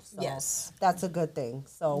grow. So Yes. that's a good thing.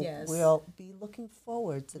 So Yes. we'll be looking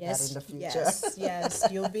forward to that in the future. Yes.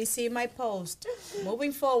 You'll be seeing my post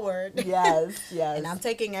moving forward. yes, yes. And I'm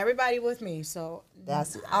taking everybody with me. So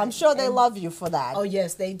I'm sure they love you for that. oh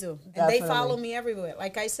yes, they do. And they follow Definitely. me everywhere.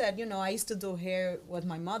 Like I said, I used to do hair with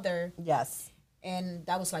my mother, Yes. and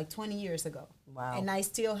that was like 20 years ago. Wow. And I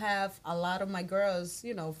still have a lot of my girls,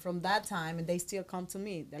 from that time, and they still come to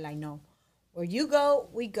me. They're like, no, where you go,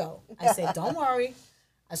 we go. I say, don't worry.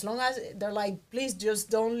 As long as they're like, please just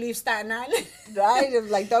don't leave Staten Island. Right? It's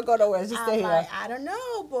like, don't go nowhere. Just stay I'm here. like, I don't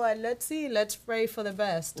know, but let's see. Let's pray for the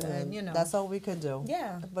best. And, That's all we can do.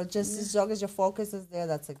 Yeah. But just as long as your focus is there,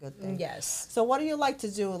 that's a good thing. Yes. So what do you like to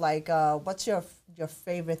do? Like, what's your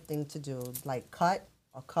favorite thing to do? Like cut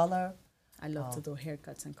or color? I love to do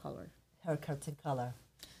haircuts and color. Haircuts and color.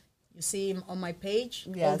 You see on my page,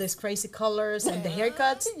 all Yes. these crazy colors and the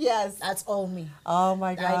haircuts. Yes. That's all me. Oh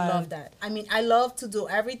my God. I love that. I mean, I love to do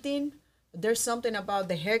everything, but there's something about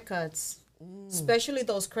the haircuts, especially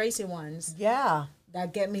those crazy ones, Yeah.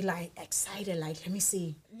 that get me like excited. Like, let me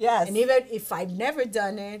see. Yes. And even if I've never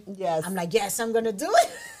done it, Yes. I'm like, yes, I'm gonna do it.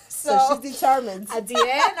 So she's determined. at the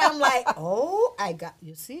end, I'm like, oh,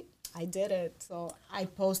 you see, I did it. So I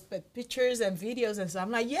post pictures and videos, and so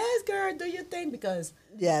I'm like, yes, girl, do your thing, because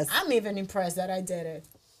Yes. I'm even impressed that I did it.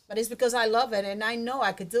 But it's because I love it, and I know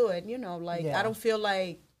I could do it. Like, Yeah. I don't feel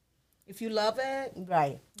like, if you love it,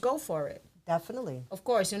 Right. go for it. Definitely. Of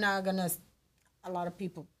course, you're not gonna. A lot of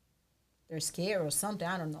people, they're scared or something.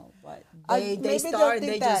 I don't know, but Maybe they they'll start.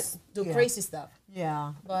 think They that- just do yeah. crazy stuff.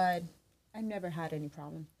 Yeah. But I never had any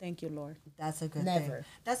problem. Thank you, Lord. That's a good Never. thing.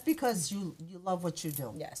 That's because you love what you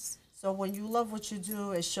do. Yes. So when you love what you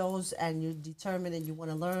do, it shows, and you're determined and you want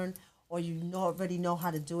to learn, or already know how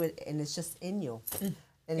to do it, and it's just in you.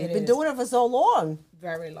 And It you've been is. doing it for so long,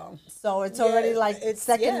 Very long. so it's already like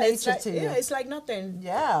second it's nature like, to you. Yeah, it's like nothing.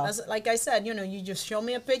 Yeah. Like I said, you just show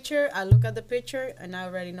me a picture, I look at the picture, and I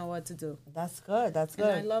already know what to do. That's good. That's And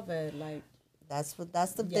I good. love it. Like, That's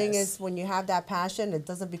the thing Yes. is, when you have that passion, it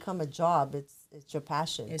doesn't become a job. It's your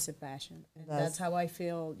passion. it's a passion. And That's- that's how I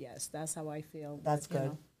feel. Yes, that's how I feel. That's you good.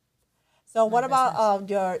 know. So what about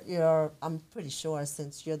your? I'm pretty sure,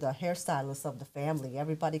 since you're the hairstylist of the family,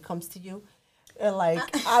 everybody comes to you. And like,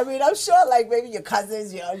 I mean, I'm sure like maybe your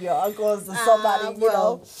cousins, your uncles, or somebody, you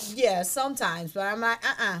know. Yeah, sometimes, but I'm like,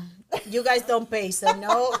 you guys don't pay, so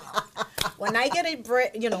no. When I get a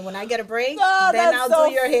break, when I get a break, No, then that's I'll so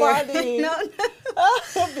do your hair. funny. No.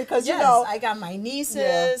 Because Yes, you know, I got my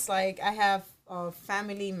nieces. Like, I have a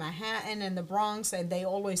family in Manhattan and the Bronx, and they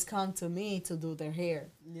always come to me to do their hair.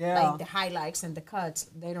 Yeah. Like the highlights and the cuts,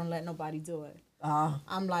 they don't let nobody do it.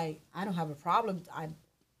 I'm like, I don't have a problem.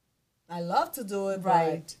 I love to do it,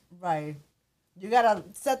 right. You gotta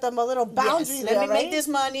set them a little but boundary yes, there, let me right? make this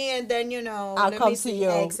money, and then I'll let come me to see. you.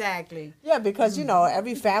 Exactly. Yeah, because you know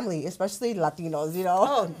every family, especially Latinos, you know.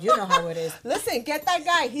 Oh, you know how it is. Listen, get that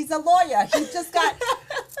guy. He's a lawyer. He just got.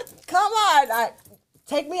 Come on,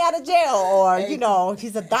 take me out of jail, or you know,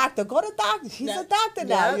 he's a doctor. Go to doctor. He's a doctor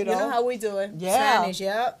now. Yeah, You know how we do it. Yeah. Spanish.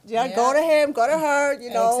 Yeah. Yeah, go to him, go to her.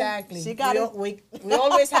 You know, Exactly. She got it. We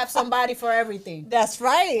always have somebody for everything. That's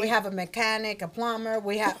right. We have a mechanic, a plumber.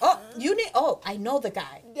 We have I know the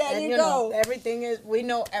guy. There and, you go. Know, everything is we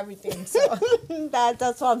know everything. So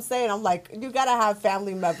that's what I'm saying. I'm like, you gotta have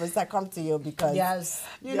family members that come to you because yes,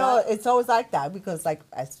 you know it's always like that because like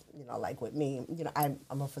as you know like with me, you know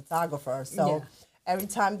I'm a photographer, so every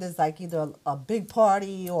time there's like either a big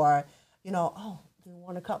party or you know do you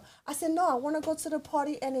want to come? I said no, I want to go to the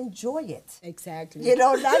party and enjoy it. Exactly. You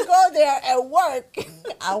know, not go there and work.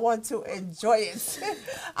 I want to enjoy it.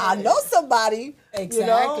 I know somebody.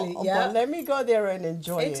 Exactly. You know, yeah. but let me go there and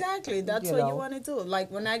enjoy it. Exactly. That's what you want to do.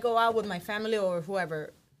 Like when I go out with my family or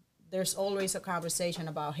whoever, there's always a conversation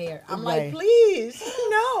about hair. I'm like, please,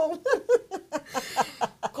 no.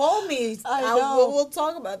 Call me. I know. We'll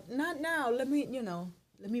talk about not now. Let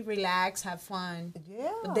me relax, have fun.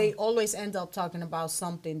 Yeah. But they always end up talking about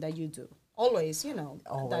something that you do. Always,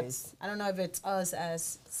 Always. I don't know if it's us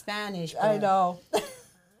as Spanish. But I know.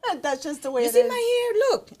 That's just the way you it see is. my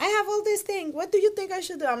hair? Look, I have all these things. What do you think I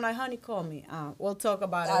should do? I'm like, honey, call me. We'll talk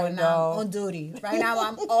about it when I'm on duty. Right now,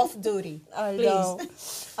 I'm off duty. I Please. know.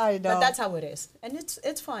 I know. But that's how it is, and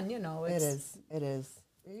it's fun, It's, it is.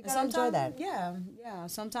 You gotta enjoy that. Yeah.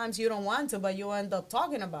 Sometimes you don't want to, but you end up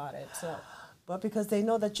talking about it. So. But because they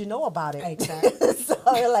know that you know about it. Exactly. So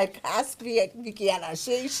you're like, ask Vickiana.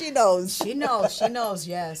 She knows. She knows,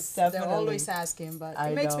 yes. Definitely. They're always asking, but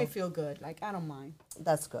it makes me feel good. Like, I don't mind.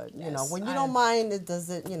 That's good. Yes, you know, when you don't mind, it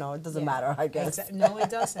doesn't matter, I guess. No,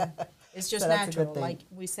 it doesn't. It's just So that's a good natural. thing. Like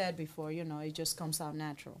we said before, it just comes out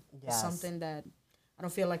natural. Yes. It's something that I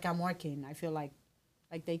don't feel like I'm working. I feel like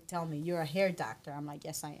they tell me, you're a hair doctor. I'm like,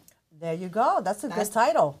 yes, I am. There you go. That's a good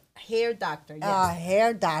title. Hair doctor, yes.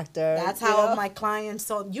 Hair doctor. That's how my clients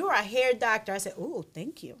told, you're a hair doctor. I said, ooh,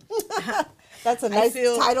 thank you. That's a nice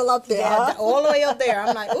title up there. Yeah, huh? all the way up there.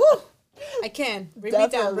 I'm like, ooh, I can. Bring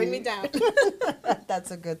me down.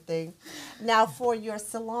 That's a good thing. Now, for your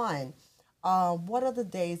salon, what are the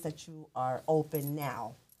days that you are open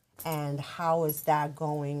now? And how is that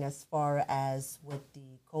going as far as with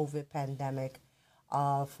the COVID pandemic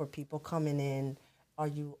for people coming in? Are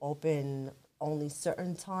you open only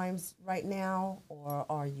certain times right now, or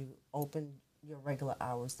are you open your regular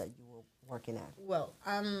hours that you were working at? Well,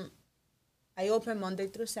 I open Monday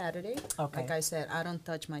through Saturday. Okay. Like I said, I don't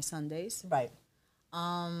touch my Sundays. Right.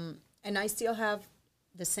 And I still have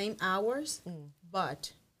the same hours,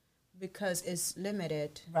 but because it's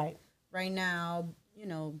limited right now,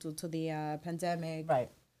 due to the pandemic,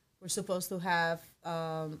 we're supposed to have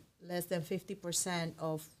less than 50%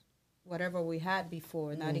 of whatever we had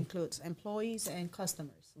before. That includes employees and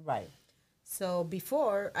customers. Right. So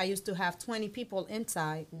before, I used to have 20 people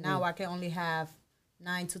inside. Now I can only have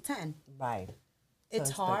 9 to 10. Right. It's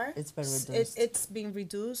hard. It's been reduced. It's been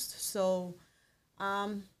reduced. So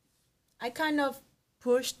I kind of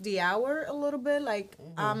pushed the hour a little bit. Like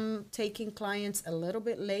I'm taking clients a little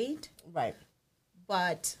bit late. Right.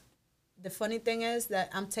 But the funny thing is that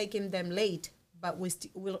I'm taking them late, but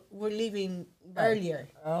we're leaving earlier.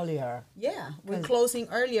 Earlier. Yeah, we're closing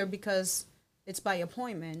earlier because it's by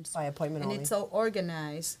appointment. By appointment and only. it's so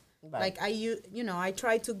organized. Right. Like I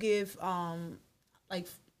try to give like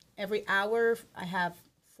every hour I have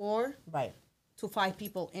 4 to 5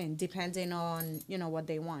 people in, depending on what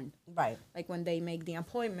they want. Right. Like when they make the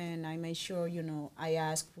appointment, I make sure I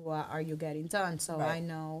ask what are you getting done, so I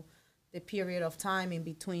know the period of time in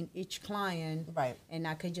between each client. Right. And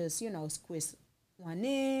I could just squeeze one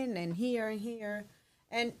in and here,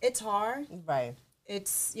 and it's hard. Right.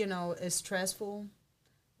 It's it's stressful.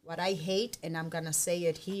 What I hate, and I'm gonna say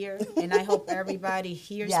it here, and I hope everybody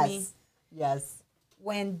hears me. Yes.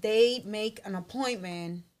 When they make an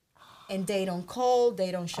appointment and they don't call,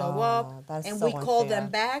 they don't show up, and so we call unfair. them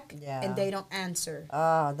back and they don't answer.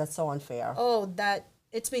 That's so unfair.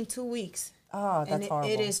 It's been 2 weeks. Oh, that's horrible.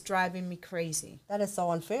 It is driving me crazy. That is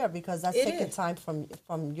so unfair because that's taking time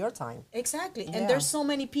from your time. Exactly. And there's so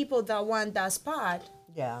many people that want that spot.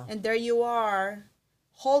 Yeah. And there you are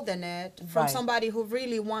holding it from somebody who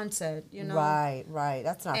really wants it, Right.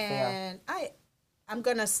 That's not fair. And I'm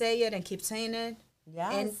going to say it and keep saying it.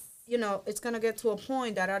 Yes. And, it's going to get to a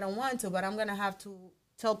point that I don't want to, but I'm going to have to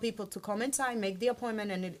tell people to come inside, make the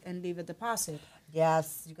appointment, and leave a deposit.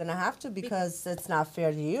 Yes, you're going to have to because it's not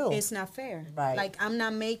fair to you. It's not fair. Right. Like, I'm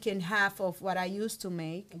not making half of what I used to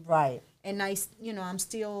make. Right. And I'm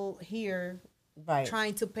still here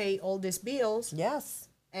trying to pay all these bills. Yes.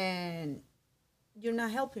 And you're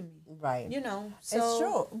not helping me. Right. You know, It's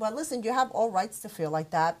true. But listen, you have all rights to feel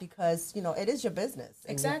like that because, it is your business.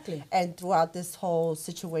 Exactly. And throughout this whole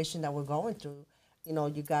situation that we're going through,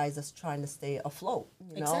 you guys are trying to stay afloat,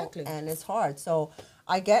 Exactly. and it's hard. So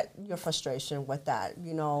I get your frustration with that,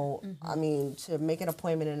 I mean, to make an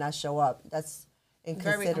appointment and not show up, that's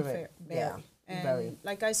inconsiderate. Very unfair. Very. Yeah. And Very.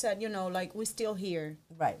 like I said, like we're still here.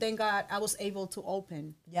 Right. Thank God I was able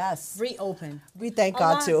to Yes. reopen. We thank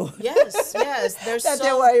God too. Yes, yes. There's that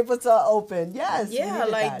they were able to open. Yes. we yeah, needed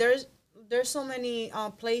like that. there's so many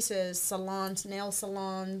places, salons, nail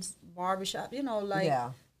salons, barbershop,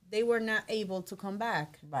 Yeah. they were not able to come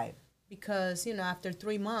back Right. because, after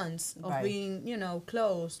 3 months of Right. being,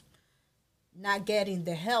 closed, not getting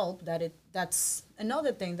the help that's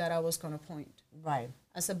another thing that I was going to point. Right.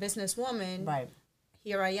 As a businesswoman, Right.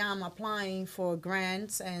 here I am applying for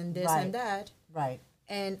grants and this Right. and that, Right.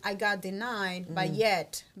 and I got denied, but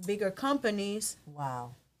yet bigger companies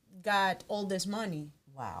Wow. got all this money.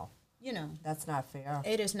 Wow. That's not fair.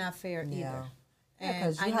 It is not fair Yeah. either. Yeah, And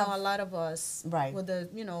 'cause I you know have- a lot of us Right. with the,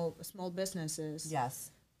 small businesses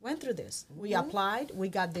Yes. went through this. We applied, we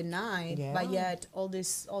got denied, but Yeah. yet all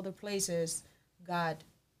these other places got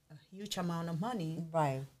a huge amount of money.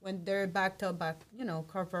 Right. When they're backed up by,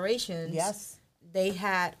 corporations, Yes. they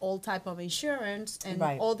had all type of insurance and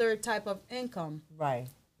Right. other type of income Right.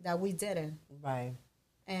 that we didn't. Right.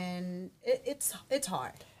 And it's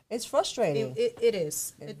hard. It's frustrating. It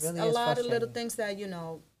is. It It's really a is lot of little frustrating. things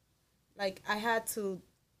that, like I had to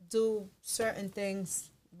do certain things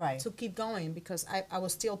right. to keep going because I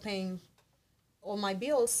was still paying all my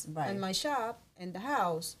bills Right. in my shop and the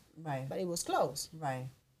house, Right. but it was closed. Right.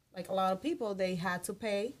 Like a lot of people, they had to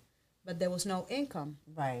pay, but there was no income.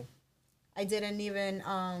 Right. I didn't even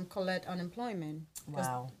collect unemployment. 'Cause,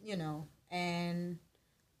 Wow. And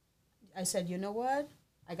I said, you know what?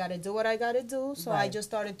 I got to do what I got to do. So I Right. just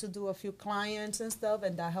started to do a few clients and stuff,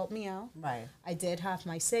 and that helped me out. Right. I did have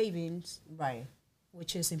my savings, Right.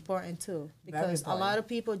 which is important too, Very because a important. lot of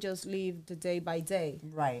people just live the day by day.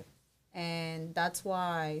 Right. And that's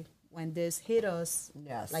why when this hit us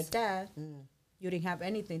Yes. like that, you didn't have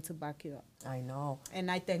anything to back you up. I know. And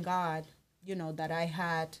I thank God, that I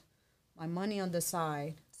had my money on the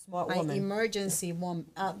side, Smart my woman. emergency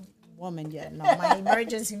woman, yeah, no, my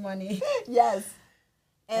emergency money. Yes.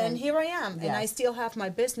 And here I am, and I Yes. still have my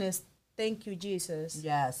business. Thank you, Jesus.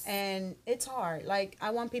 Yes. And it's hard. Like, I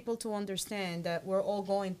want people to understand that we're all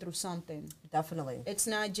going through something. Definitely. It's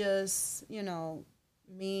not just,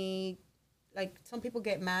 me. Like, some people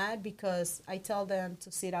get mad because I tell them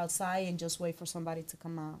to sit outside and just wait for somebody to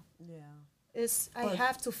come out. Yeah. I But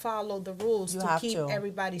have to follow the rules you to have keep to.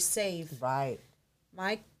 everybody safe. Right.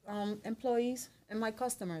 My employees and my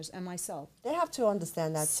customers and myself. They have to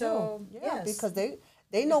understand that So, too. Yeah, yes. because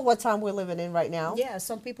they know what time we're living in right now. Yeah,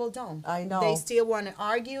 some people don't. I know. They still want to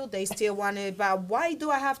argue. They still want to about why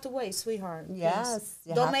do I have to wait, sweetheart? Yes, Please.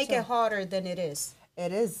 you Don't have make to. it harder than it is.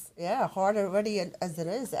 It is, yeah, hard already as it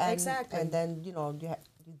is. And, Exactly. And then, you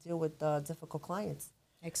deal with difficult clients.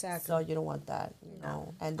 Exactly. So you don't want that,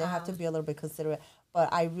 No. And they have to be a little bit considerate.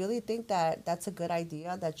 But I really think that that's a good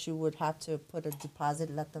idea that you would have to put a deposit,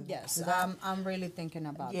 let them Yes, do that. I'm really thinking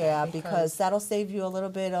about Yeah, that. because that'll save you a little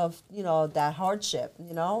bit of, that hardship,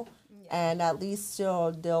 And at least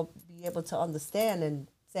they'll be able to understand and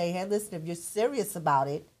say, hey, listen, if you're serious about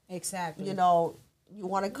it, Exactly. you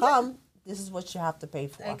want to come, this is what you have to pay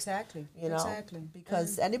for. Exactly. Exactly.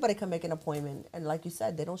 Because anybody can make an appointment. And like you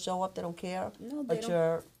said, they don't show up, they don't care. No, they but don't.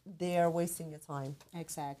 you're there wasting your time.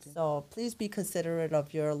 Exactly. So please be considerate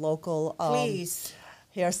of your local Please.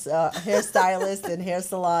 hairstylists and hair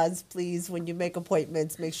salons. Please, when you make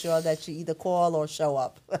appointments, make sure that you either call or show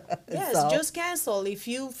up. Yes, So, just cancel. If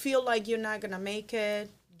you feel like you're not going to make it,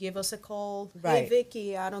 give us a call. Hey, Right.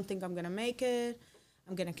 Vicky, I don't think I'm going to make it.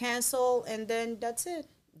 I'm going to cancel. And then that's it.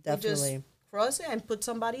 You Definitely. just cross it and put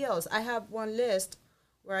somebody else. I have one list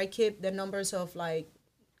where I keep the numbers of like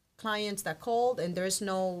clients that called and there's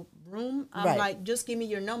no room. I'm Right. like, just give me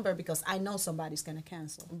your number because I know somebody's going to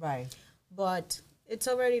cancel. Right. But it's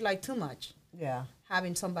already like too much. Yeah.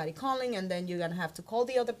 Having somebody calling and then you're going to have to call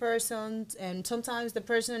the other person. And sometimes the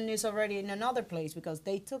person is already in another place because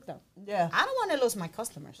they took them. Yeah. I don't want to lose my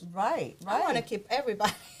customers. Right. I want to Right. keep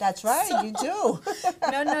everybody. That's right. So- You do.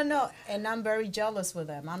 No. And I'm very jealous with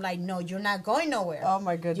them. I'm like, no, you're not going nowhere. Oh,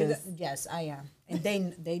 my goodness. Yes, I am. And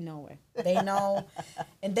they know it. They know.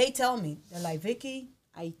 And they tell me, they're like, Vicky,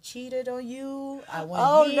 I cheated on you. I went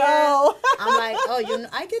Oh, here. no. I'm like, oh,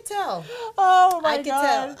 I could tell. Oh I my could God.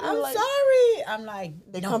 tell. I'm You're like- sorry. I'm like,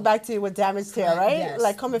 They no. come back to you with damaged hair, right? Yes.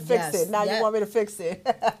 Like, come and fix Yes. it. Now you Yeah. want me to fix it.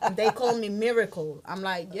 They call me Miracle. I'm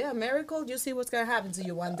like, yeah, Miracle. You see what's gonna happen to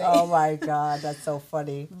you one day. Oh my God, that's so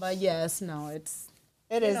funny. But yes, no,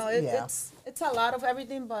 It is, yeah. it's a lot of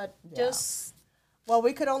everything, but just Well,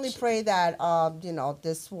 we could only pray that,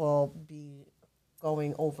 this will be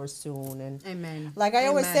going over soon. And amen. like I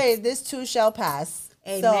always Amen. say, this too shall pass.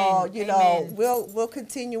 Amen. So, Amen. we'll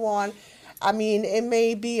continue on. I mean, it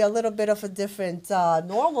may be a little bit of a different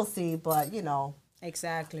normalcy, but,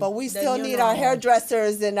 Exactly. but we The still new need our normal.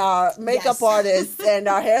 hairdressers and our makeup Yes. artists and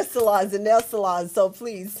our hair salons and nail salons. So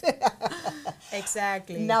please.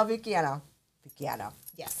 Exactly. Now, Vickiana,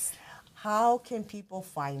 Yes. how can people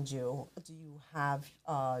find you? Do you have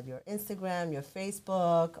your Instagram, your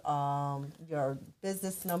Facebook, your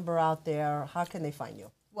business number out there? How can they find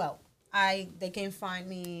you? Well, they can find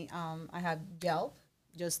me. I have Yelp,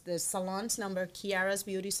 just the salon's number, Kiara's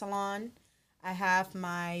Beauty Salon. I have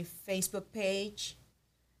my Facebook page,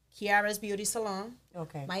 Kiara's Beauty Salon.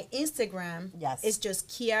 Okay. My Instagram Yes. is just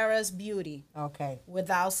Kiara's Beauty Okay.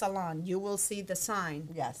 without salon. You will see the sign.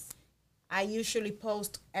 Yes. I usually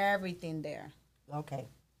post everything there. Okay.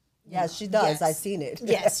 Yes, she does. Yes. I've seen it.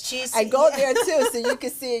 Yes, she's. I go there too, so you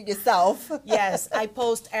can see it yourself. Yes, I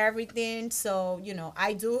post everything. So,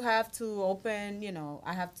 I do have to open,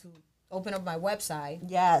 I have to open up my website.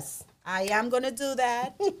 Yes. I am going to do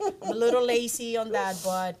that. I'm a little lazy on that,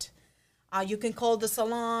 but you can call the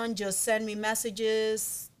salon, just send me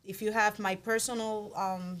messages. If you have my personal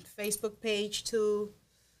Facebook page too,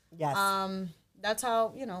 Yes. that's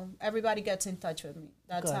how, everybody gets in touch with me.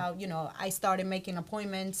 That's Good. how, I started making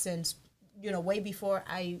appointments since, way before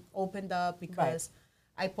I opened up, because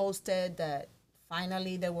I posted that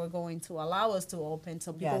finally they were going to allow us to open.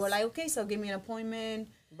 So people Yes. were like, okay, so give me an appointment.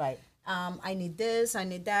 Right. I need this, I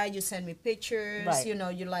need that. You send me pictures, Right.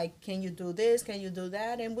 you're like, can you do this? Can you do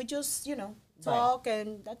that? And we just, talk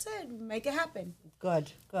and that's it. Make it happen. Good.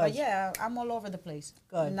 Good. But yeah, I'm all over the place.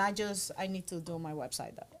 Good. Not just, I need to do my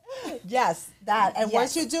website though. Yes, that. And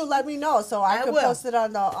once Yes. you do, let me know so I can will. post it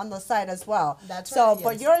on the site as well. That's so, right,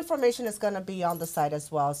 but yes. your information is going to be on the site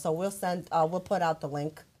as well. So we'll put out the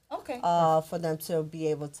link Okay. for them to be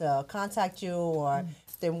able to contact you, or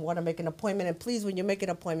if they want to make an appointment. And please, when you make an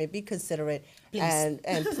appointment, be considerate. Please. And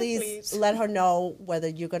please, Please. let her know whether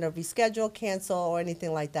you're going to reschedule, cancel, or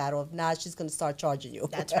anything like that. Or if not, she's going to start charging you.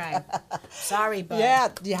 That's right. Sorry, but Yeah,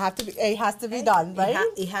 you have to be. It has to be done, right?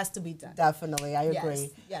 It has to be done. Definitely, I Yes, agree.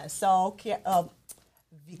 yes. So,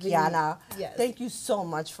 Vickiana, Yes. thank you so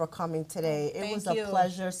much for coming today. It Thank was a you.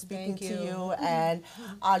 pleasure speaking Thank to you. you. And,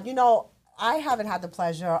 I haven't had the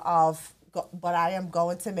pleasure of, but I am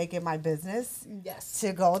going to make it my business Yes.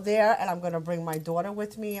 to go there. And I'm going to bring my daughter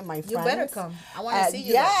with me and my You friends. better come. I want to see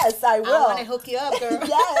you. Yes, I will. I want to hook you up, girl.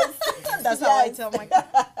 Yes. That's how I Yes. tell my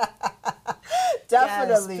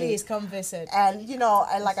Definitely. Yes, please come visit. And,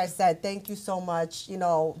 and like I said, thank you so much.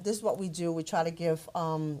 This is what we do. We try to give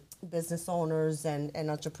business owners and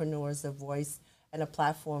entrepreneurs a voice and a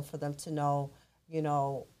platform for them to know,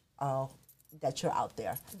 that you're out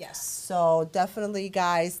there. Yes. So definitely,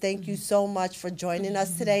 guys, thank you so much for joining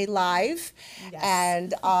us today live. Yes.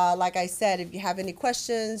 And like I said, if you have any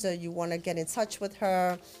questions or you want to get in touch with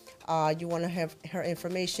her, you want to have her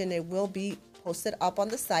information, it will be posted up on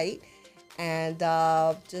the site. And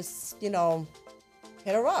just, hit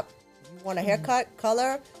her up. You want a haircut,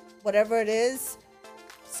 color, whatever it is,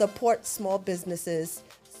 support small businesses,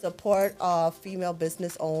 support female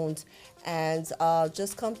business owned, and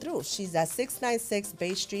just come through. She's at 696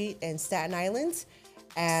 Bay Street in Staten Island,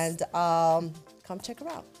 and come check her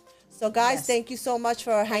out. So guys, Yes. thank you so much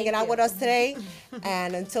for hanging out you. with us today.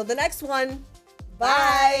 And until the next one,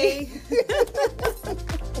 bye.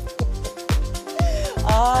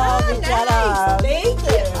 Oh, Vickiana. Thank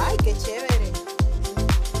you. Ay, qué chévere.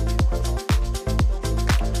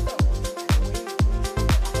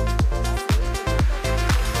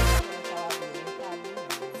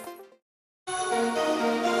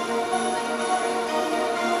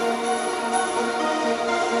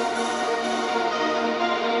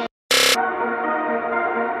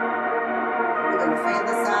 We're going to fade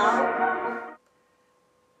this out.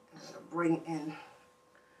 I'm going to bring in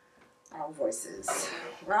our voices.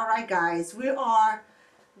 All right, guys, we are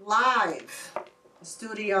live.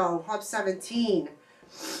 Studio Hub 17,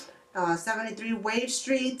 73 Wave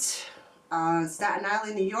Street, Staten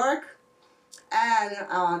Island, New York.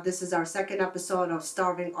 And this is our second episode of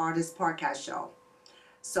Starving Artist Podcast Show.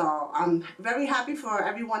 So I'm very happy for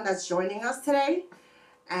everyone that's joining us today.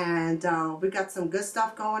 And we got some good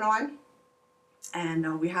stuff going on.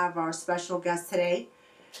 And we have our special guest today,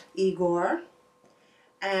 Igor.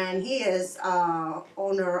 And he is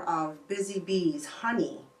owner of Busy Bees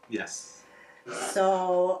Honey. Yes.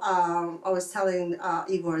 So I was telling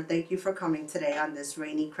Igor, thank you for coming today on this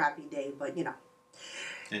rainy, crappy day, but you know.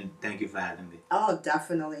 And thank you for having me. Oh,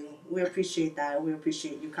 definitely. We appreciate that. We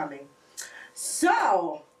appreciate you coming.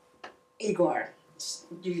 So, Igor,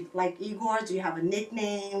 do you like Igor? Do you have a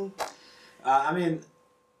nickname? I mean,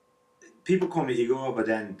 people call me Igor, but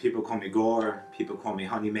then people call me Gore. People call me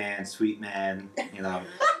Honey Man, Sweet Man. You know,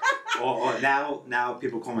 or now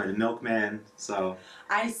people call me the Milkman. So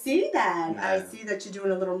I see that. Yeah. I see that you're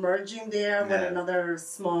doing a little merging there with Yeah. another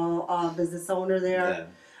small business owner there. yeah,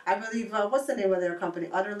 I believe, what's the name of their company?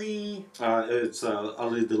 Utterly? it's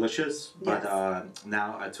Utterly Delicious, but Yes.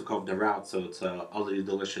 now I took over the route, so it's Utterly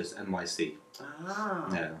Delicious NYC. Ah,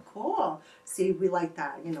 Yeah. cool. See, we like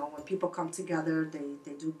that. You know, when people come together,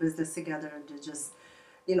 they do business together and they just,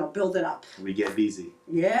 you know, build it up. We get busy.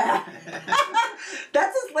 Yeah.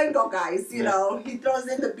 That's his lingo, guys. You Yeah. know, he throws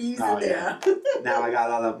in the bees Oh, in there. Now I got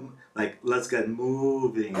a lot of like, let's get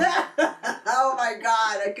moving. Oh my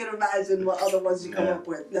God, I can imagine what other ones you come Yeah. up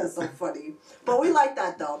with. That's so funny. But we like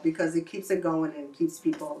that though because it keeps it going and keeps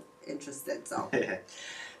people interested.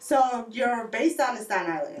 So you're based out in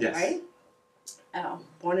Staten Island, Yes. right?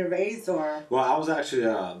 Born and raised, or Well, I was actually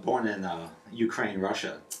born in Ukraine,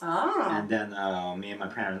 Russia. ah, And then me and my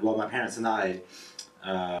parents, well, my parents and I,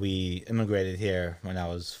 we immigrated here when I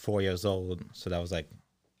was 4 years old. So that was like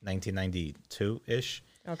 1992-ish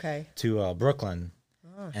okay, to Brooklyn.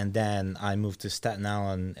 And then I moved to Staten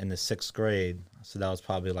Island in the 6th grade. So that was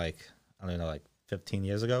probably like, I don't know, like 15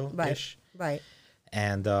 years ago-ish. right.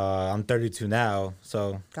 And I'm 32 now,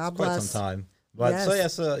 so God it's quite bless. some time. But so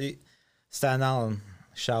Yes. Staten Island,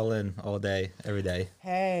 Shaolin all day, every day.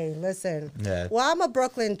 Hey, listen. Yeah. Well, I'm a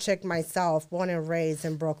Brooklyn chick myself, born and raised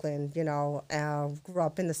in Brooklyn. You know, grew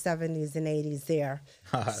up in the 70s and 80s there.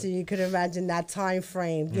 So you could imagine that time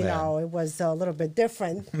frame. You Yeah. know, it was a little bit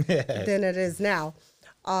different than it is now.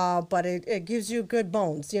 But it gives you good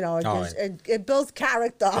bones. You know, Oh, it builds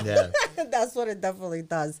character. Yeah. That's what it definitely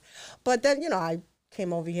does. But then, you know, I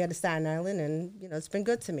came over here to Staten Island, and you know, it's been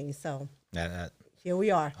good to me. So Yeah, here we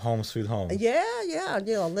are. home sweet home. Yeah.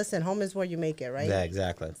 You know, listen, home is where you make it, right? Yeah,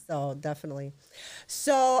 exactly. So definitely.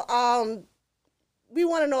 So we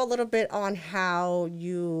want to know a little bit on how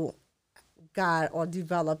you got or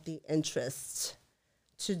developed the interest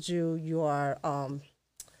to do your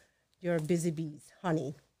Busy Bees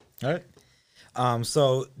honey. All right.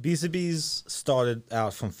 So BCBs started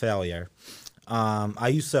out from failure. I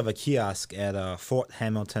used to have a kiosk at Fort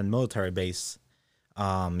Hamilton military base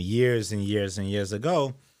years and years and years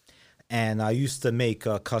ago, and I used to make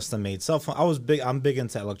custom-made cell phone. I'm big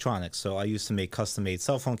into electronics, so I used to make custom-made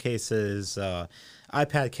cell phone cases,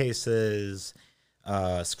 iPad cases,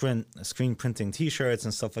 screen printing T-shirts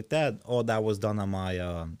and stuff like that. All that was done on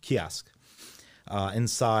my kiosk.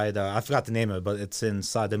 Inside, I forgot the name of it, but it's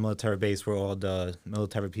inside the military base where all the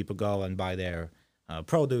military people go and buy their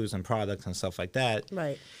produce and products and stuff like that.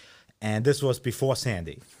 Right. And this was before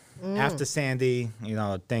Sandy. After Sandy, you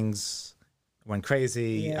know, things went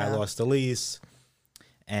crazy. Yeah. I lost the lease.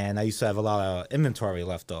 And I used to have a lot of inventory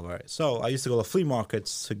left over. So I used to go to flea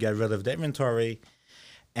markets to get rid of the inventory.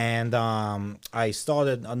 And I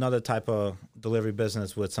started another type of delivery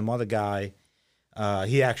business with some other guy.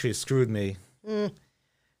 He actually screwed me.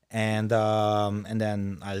 And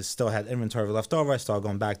then I still had inventory left over. I started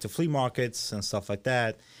going back to flea markets and stuff like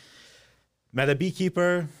that. Met a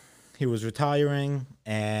beekeeper. He was retiring,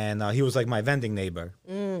 and he was like my vending neighbor.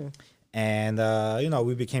 And, you know,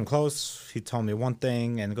 we became close. He told me one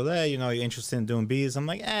thing and goes, hey, you know, you interested in doing bees? I'm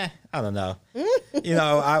like, I don't know. You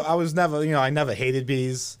know, I was never, you know, I never hated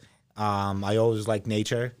bees. I always liked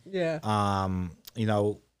nature. Yeah. You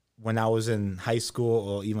know, when I was in high school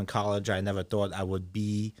or even college, I never thought I would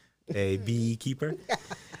be a beekeeper.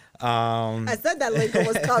 I said that lingo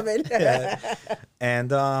was coming.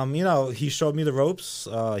 And, you know, he showed me the ropes.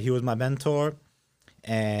 He was my mentor.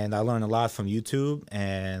 And I learned a lot from YouTube.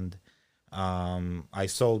 And I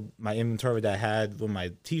sold my inventory that I had with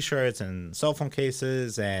my T-shirts and cell phone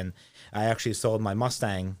cases. And I actually sold my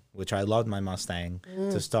Mustang, which I loved my Mustang,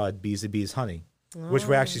 to start Bees and Bees Honey, which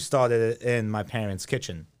we actually started in my parents'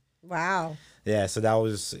 kitchen. Wow. Yeah, so that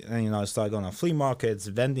was, you know, I started going to flea markets,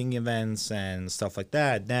 vending events, and stuff like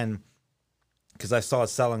that. Then, because I started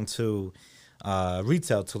selling to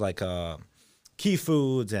retail, to like Key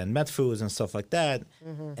Foods and Met Foods and stuff like that.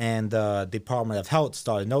 And the Department of Health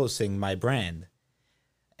started noticing my brand.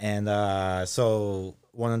 And so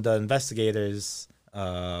one of the investigators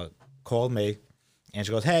called me And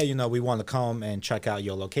she goes, hey, we want to come and check out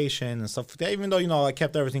your location and stuff like that. Even though, I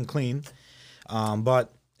kept everything clean.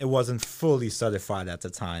 But it wasn't fully certified at the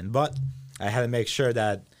time. But I had to make sure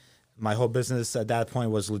that my whole business at that point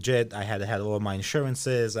was legit. I had to have all my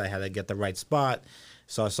insurances. I had to get the right spot.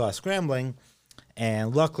 So I started scrambling.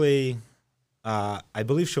 And luckily, I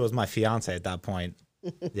believe she was my fiance at that point.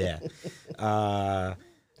 Yeah.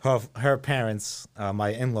 Her parents, my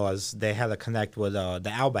in-laws, they had to connect with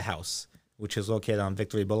the Alba House, which is located on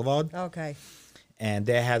Victory Boulevard. Okay. And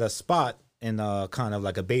they had a spot in a kind of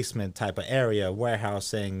like a basement type of area,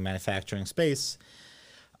 warehousing, manufacturing space.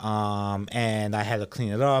 And I had to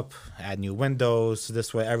clean it up, add new windows. So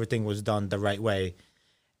this way, everything was done the right way.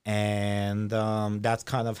 And that's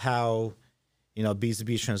kind of how,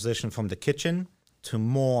 B2B transitioned from the kitchen to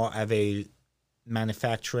more of a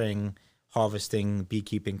manufacturing, harvesting,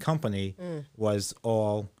 beekeeping company. Was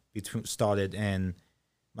all started in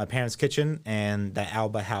my parents' kitchen and the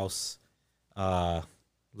Alba House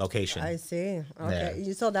location. I see. Okay. Yeah.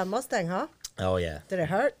 You sold that Mustang, huh? Oh, yeah. Did it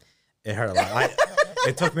hurt? It hurt a lot.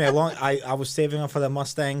 It took me a long... I was saving up for the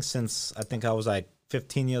Mustang since I think I was like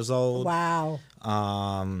 15 years old. Wow.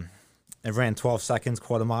 It ran 12 seconds,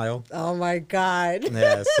 quarter mile. Oh, my God.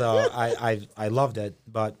 Yeah, so I loved it.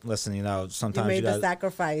 But listen, sometimes You made the gotta-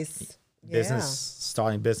 sacrifice.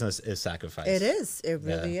 starting business is sacrifice. It is. It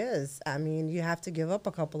really is. I mean, you have to give up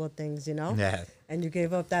a couple of things, Yeah. And you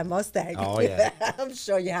gave up that Mustang. Oh, yeah. I'm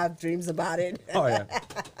sure you have dreams about it. Oh, yeah.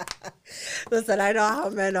 Listen, I know how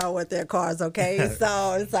men are with their cars, okay?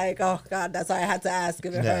 So it's like, oh, God, that's why I had to ask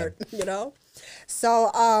if it Yeah. hurt,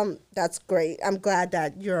 So that's great. I'm glad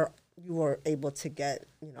that you were able to get,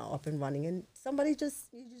 up and running. And somebody you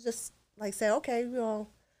just like say, okay,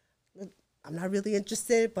 I'm not really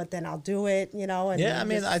interested, but then I'll do it, And Yeah, I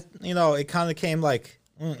mean, it kind of came like,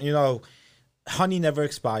 honey never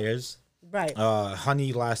expires. right.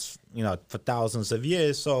 Honey lasts, for thousands of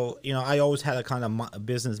years. So, I always had a kind of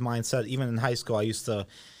business mindset. Even in high school,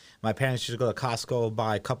 my parents used to go to Costco,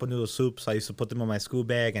 buy a cup of noodle soups. I used to put them in my school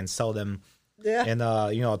bag and sell them. Yeah. And,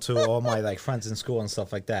 to all my like friends in school and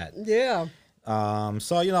stuff like that. Yeah.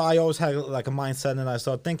 So, I always had like a mindset, and I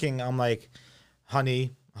started thinking, I'm like,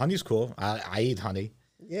 honey's cool. I eat honey.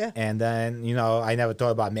 Yeah. And then, I never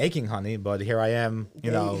thought about making honey, but here I am,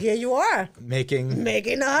 Here you are. making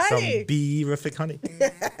Making some honey. bee-rific honey.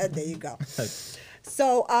 There you go.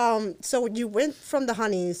 So, so you went from the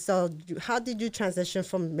honey. So, how did you transition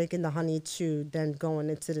from making the honey to then going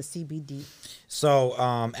into the CBD? So,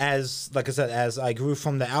 like I said, as I grew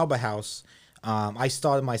from the Alba House, I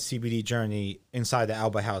started my CBD journey inside the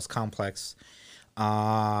Alba House complex.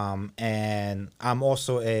 And I'm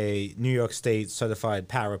also a New York State certified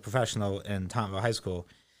paraprofessional in Tonville High School.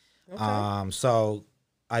 Okay. So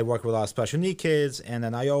I work with a lot of special needs kids, and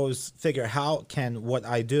then I always figure how can what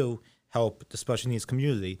I do help the special needs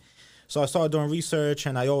community. So I started doing research,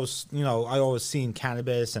 and I always seen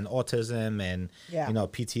cannabis and autism and Yeah.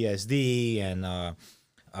 PTSD and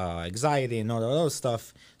anxiety and all that other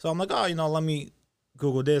stuff. So I'm like, let me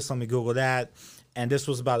Google this, let me Google that. And this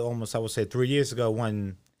was about almost, I would say, 3 years ago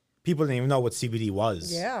when people didn't even know what CBD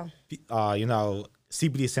was. Yeah.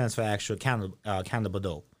 CBD stands for actual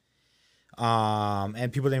cannabidiol.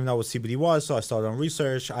 And people didn't even know what CBD was, so I started on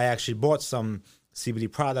research. I actually bought some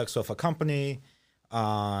CBD products off a company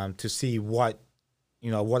to see what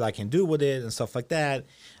I can do with it and stuff like that.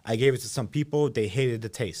 I gave it to some people. They hated the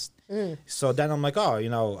taste. So then I'm like,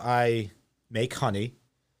 I make honey.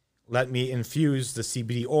 Let me infuse the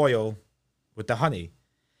CBD oil with the honey.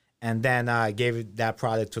 And then I gave that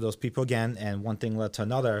product to those people again, and one thing led to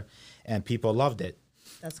another, and people loved it.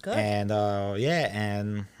 That's good. And How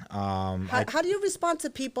do you respond to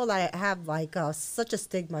people that have like such a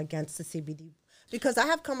stigma against the CBD? Because I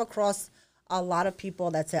have come across a lot of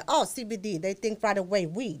people that say, "Oh, CBD," they think right away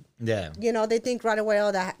weed. Yeah. They think right away,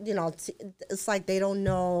 oh, that it's like they don't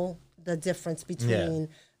know the difference between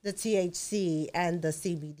the THC and the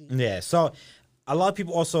CBD. Yeah. So a lot of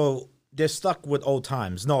people also, they're stuck with old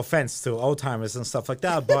times. No offense to old timers and stuff like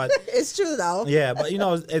that, but It's true though. yeah, but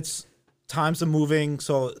it's times are moving,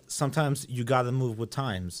 so sometimes you got to move with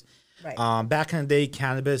times. Right. Back in the day,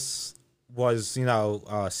 cannabis was seen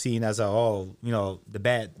as the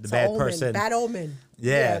bad Omen, person. Bad omen.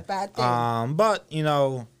 Yeah. Bad thing. But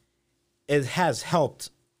it has helped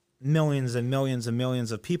millions and millions and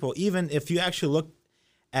millions of people. Even if you actually look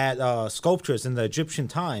at sculptures in the Egyptian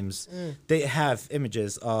times, they have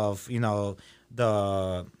images of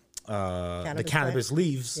the cannabis plant.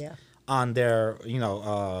 leaves Yeah. on their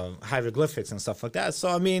hieroglyphics and stuff like that. So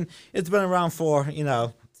I mean, it's been around for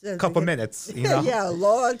couple minutes, you know. Yeah, a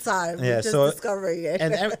long time. Yeah, just so discovering it.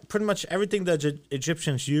 and pretty much everything that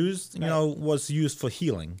Egyptians used, you know, was used for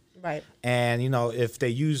healing. Right. And you know, if they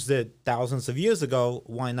used it thousands of years ago,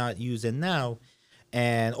 why not use it now?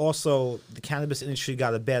 And also, the cannabis industry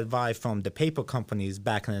got a bad vibe from the paper companies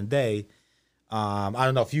back in the day. I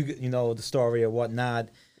don't know if you know the story or whatnot.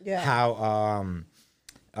 Yeah. How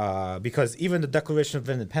because even the Declaration of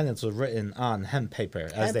Independence was written on hemp paper,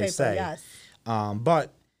 as they say. Yes.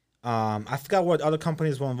 But I forgot what other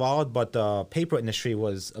companies were involved, but the paper industry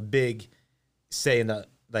was a big saying that,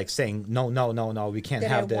 like saying no, we can't They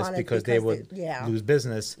have didn't this want it because they would yeah. lose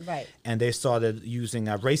business. Right. And they started using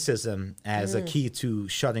racism as a key to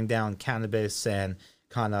shutting down cannabis and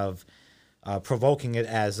kind of provoking it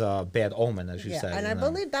as a bad omen, as you say. And I know.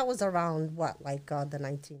 believe that was around what, like the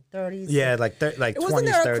 1930s. Yeah, like like 20s, Wasn't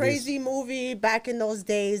there 30s. a crazy movie back in those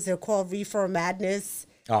days? They're called Reefer Madness.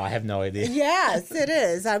 Oh, I have no idea. Yes, it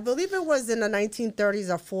is. I believe it was in the 1930s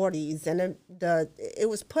or 40s, and it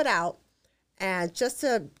was put out, and just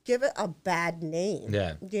to give it a bad name.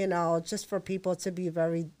 Yeah. You know, just for people to be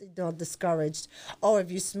very, discouraged. Oh,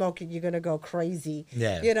 if you smoke it, you're gonna go crazy.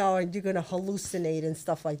 Yeah. You know, and you're gonna hallucinate and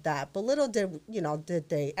stuff like that. But little did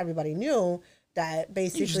they? Everybody knew that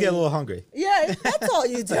basically You just get a little hungry. Yeah, that's all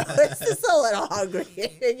you do. It's just a little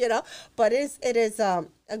hungry, you know. But it is a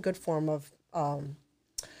good form of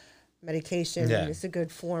medication. Yeah. It's a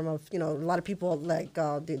good form of, a lot of people like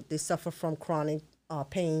they suffer from chronic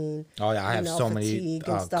pain. Oh yeah, I have so many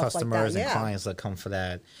customers and clients that come for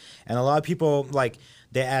that, and a lot of people like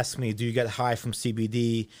they ask me, "Do you get high from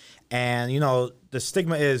CBD?" And the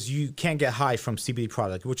stigma is you can't get high from CBD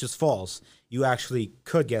product, which is false. You actually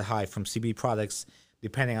could get high from CBD products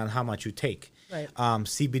depending on how much you take. Right.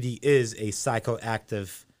 CBD is a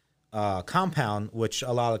psychoactive compound, which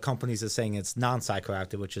a lot of companies are saying it's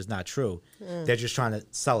non-psychoactive, which is not true. They're just trying to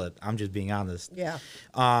sell it. I'm just being honest. Yeah.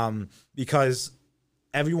 Because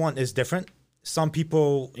everyone is different. Some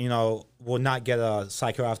people, will not get a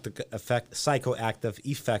psychoactive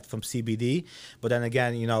effect from CBD. But then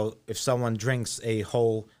again, if someone drinks a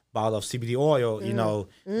whole bottle of CBD oil,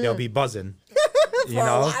 they'll be buzzing. For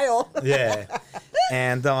a while. Yeah.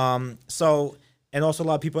 And and also a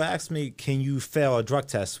lot of people ask me, can you fail a drug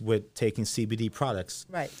test with taking CBD products?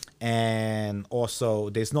 Right. And also,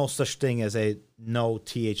 there's no such thing as a no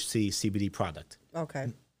THC CBD product.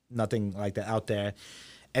 Okay. Nothing like that out there.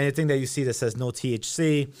 Anything that you see that says no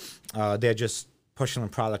THC, they're just pushing a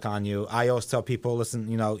product on you. I always tell people,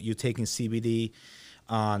 listen, you're taking CBD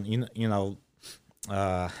on,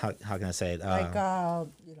 how can I say it?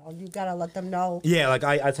 You gotta let them know. Yeah, like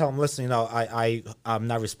I tell them, listen, I'm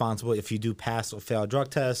not responsible if you do pass or fail a drug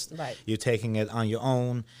test. Right. You're taking it on your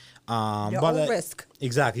own. Your own risk.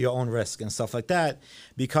 Exactly, your own risk and stuff like that.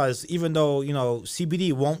 Because even though,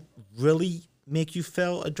 CBD won't really make you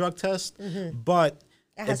fail a drug test, but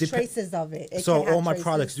it has traces of it. So all my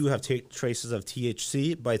products do have traces of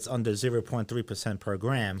THC, but it's under 0.3% per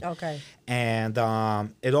gram. Okay. And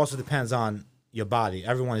it also depends on your body.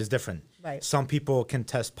 Everyone is different. Right. Some people can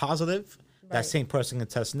test positive. That Right. same person can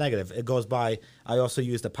test negative. It goes by. I also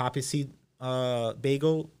use the poppy seed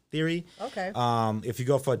bagel theory. Okay. If you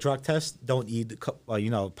go for a drug test, don't eat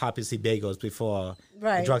poppy seed bagels before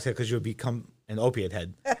Right. the drug test because you'll become an opiate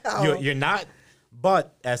head. Oh. You're not.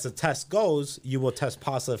 But as the test goes, you will test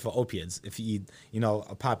positive for opiates if you eat,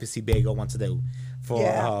 a poppy seed bagel once a day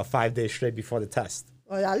for 5 days straight before the test.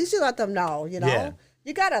 Well, at least you let them know, Yeah.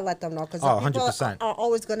 You gotta let them know because people 100%. are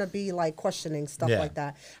always gonna be like questioning stuff Yeah. like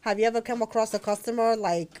that. Have you ever come across a customer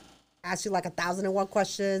like ask you like 1,001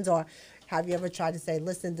 questions, or have you ever tried to say,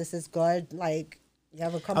 "Listen, this is good"? Like, you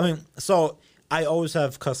ever come? So I always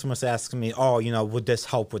have customers asking me, "Oh, would this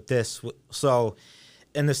help with this?" So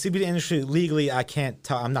in the CBD industry, legally, I can't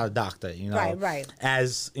tell. I'm not a doctor, Right.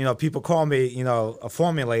 As people call me, a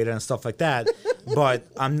formulator and stuff like that. But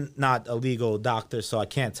I'm not a legal doctor, so I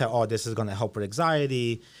can't tell. Oh, this is going to help with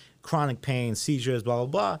anxiety, chronic pain, seizures, blah blah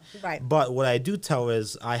blah. Right. But what I do tell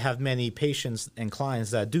is I have many patients and clients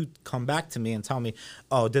that do come back to me and tell me,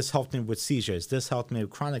 "Oh, this helped me with seizures. This helped me with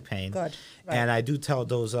chronic pain." Good. Right. And I do tell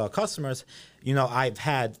those customers, I've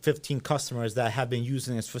had 15 customers that have been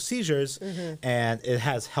using this for seizures, and it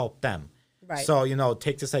has helped them. Right. So,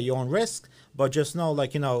 take this at your own risk, but just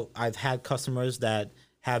know, I've had customers that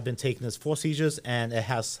have been taking this for seizures, and it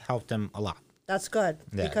has helped them a lot. That's good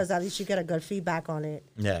Yeah. because at least you get a good feedback on it.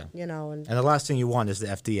 Yeah. And And the last thing you want is the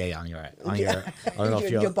FDA on your I don't know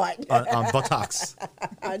if Your you're butt. on buttocks.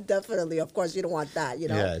 definitely, of course, you don't want that.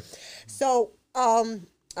 Yeah. So, all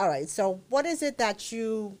right. So, what is it that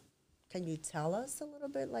can you tell us a little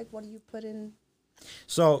bit? Like, what do you put in?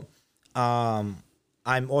 So,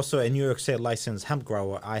 I'm also a New York State licensed hemp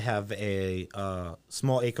grower. I have a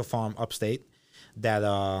small acre farm upstate that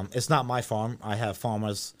it's not my farm. I have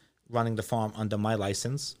farmers running the farm under my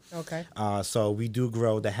license. Okay. So we do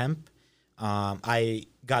grow the hemp. I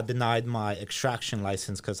got denied my extraction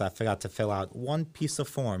license because I forgot to fill out one piece of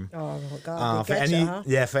form. Oh God, For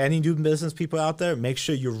any new business people out there, make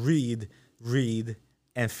sure you read,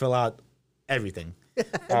 and fill out everything.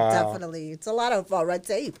 Definitely, it's a lot of red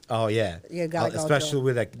tape. Oh yeah, You gotta go especially through.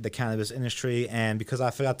 with like the cannabis industry, and because I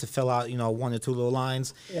forgot to fill out, one or two little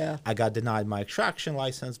lines. Yeah. I got denied my extraction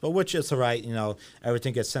license, but which is all right.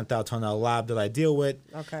 Everything gets sent out to another lab that I deal with.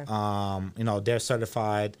 Okay. They're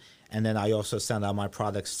certified, and then I also send out my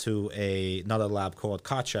products to another lab called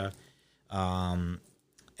Kacha, and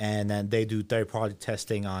then they do third-party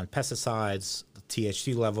testing on pesticides,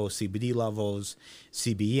 THC levels, CBD levels,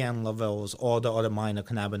 CBN levels, all the other minor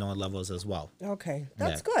cannabinoid levels as well. Okay,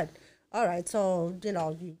 that's Yeah. good. All right, so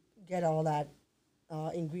you get all that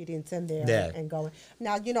ingredients in there Yeah. and going.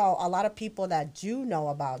 Now a lot of people that do know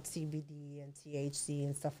about CBD and THC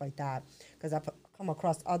and stuff like that, because I've come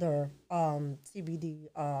across other CBD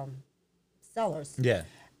sellers. Yeah.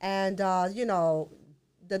 And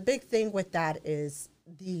the big thing with that is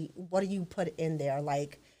what do you put in there?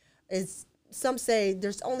 Like, some say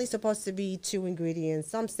there's only supposed to be 2 ingredients.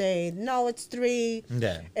 Some say no, it's 3.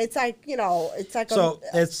 Yeah. It's like it's like So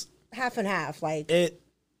it's half and half. Like it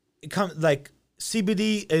comes like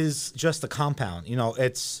CBD is just a compound.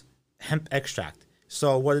 It's hemp extract.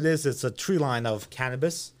 So what it is, it's a tree line of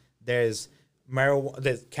cannabis. There's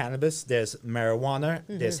cannabis. There's marijuana.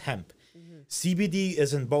 There's hemp. CBD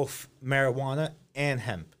is in both marijuana and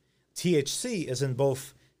hemp. THC is in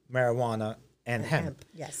both marijuana and hemp.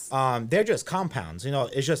 Yes. They're just compounds.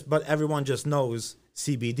 It's just, but everyone just knows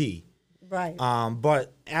CBD. Right.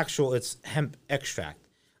 But it's hemp extract.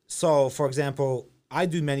 So, for example, I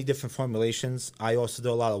do many different formulations. I also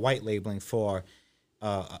do a lot of white labeling for,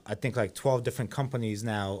 I think, like 12 different companies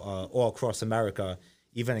now, all across America,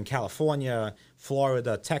 even in California,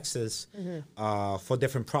 Florida, Texas, for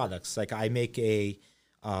different products. Like I make a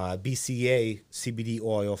BCA CBD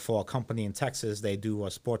oil for a company in Texas. They do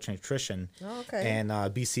sports nutrition. Oh, okay. And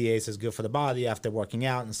BCAs is good for the body after working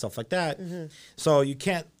out and stuff like that. So you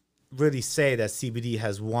can't really say that CBD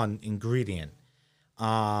has one ingredient.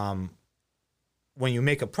 When you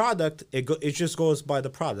make a product, it just goes by the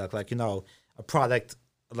product. Like, a product,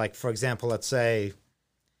 like, for example, let's say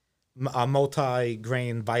a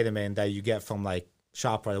multi-grain vitamin that you get from, like,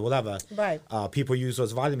 ShopRite or whatever. Right. People use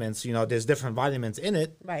those vitamins. There's different vitamins in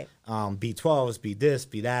it. Right. B12s, be this,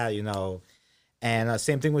 be that, And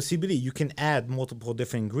same thing with CBD. You can add multiple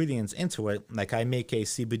different ingredients into it. Like I make a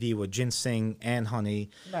CBD with ginseng and honey.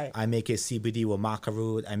 Right. I make a CBD with maca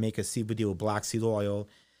root. I make a CBD with black seed oil.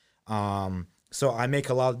 So I make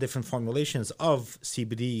a lot of different formulations of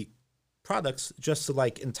CBD products just to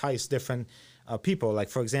like entice different people. Like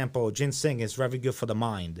for example, ginseng is very good for the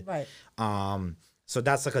mind. Right. So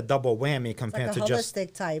that's like a double whammy Like compared a to just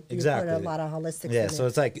holistic type. Exactly. You put a lot of holistics yeah. in So it.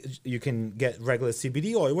 it's like you can get regular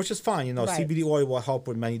CBD oil, which is fine. Right. CBD oil will help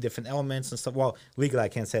with many different elements and stuff. Well, legally I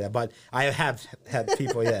can't say that, but I have had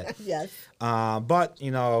people, yeah. Yes. But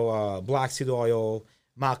black seed oil,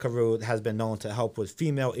 maca root has been known to help with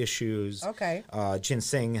female issues. Okay.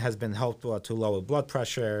 Ginseng has been helped to lower blood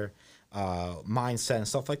pressure, mindset and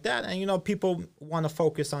stuff like that. And people want to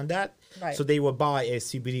focus on that, Right. so they will buy a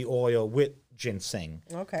CBD oil with ginseng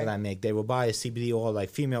Okay. that I make. They will buy a CBD oil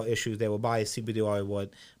like female issues. They will buy a CBD oil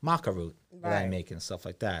with maca root that I Right. make and stuff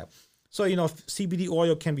like that. So CBD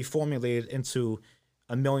oil can be formulated into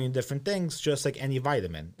a million different things, just like any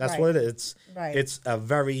vitamin. That's Right. what it is. Right.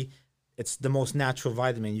 It's the most natural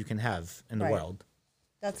vitamin you can have in the Right. world.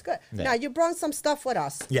 That's good. Yeah. Now you brought some stuff with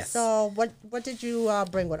us. Yes. So what did you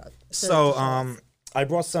bring with us? So I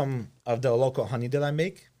brought some of the local honey that I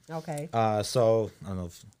make. Okay. So I don't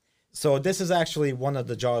know. So this is actually one of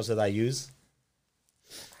the jars that I use.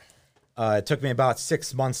 It took me about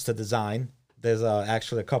 6 months to design. There's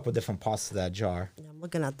actually a couple different parts to that jar. I'm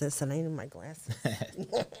looking at this and I need my glasses.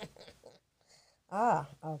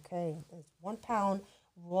 Okay. It's 1 pound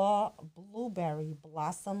raw blueberry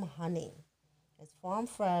blossom honey. It's farm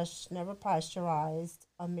fresh, never pasteurized,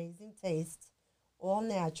 amazing taste, all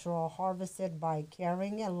natural, harvested by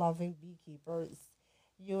caring and loving beekeepers.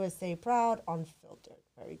 USA proud, unfiltered.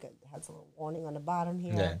 Very good. It has a little warning on the bottom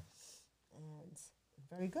here. Yeah. And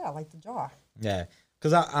very good. I like the jar. Yeah,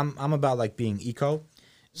 because I'm about like being eco,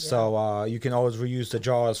 so you can always reuse the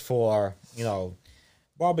jars for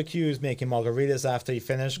barbecues, making margaritas after you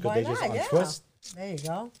finish because Why they just not? Yeah. untwist. There you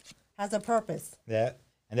go. Has a purpose. Yeah,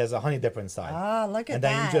 and there's a honey dipper inside. Ah, look at and that.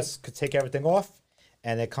 then you just could take everything off,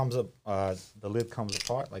 and it comes up. The lid comes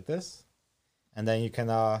apart like this, and then you can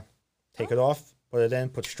take it off, put it in,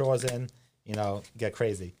 put straws in. You know, get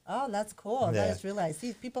crazy. Oh, that's cool. Yeah. I just realized.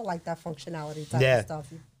 See, people like that functionality type Yeah. of stuff.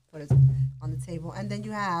 You put it on the table, and then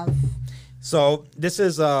you have. So this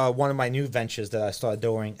is one of my new ventures that I started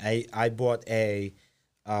doing. I bought a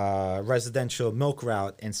residential milk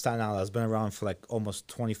route in Staten Island. It's been around for like almost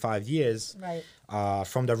 25 years. Right.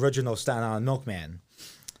 From the original Staten Island milkman.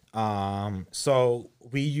 So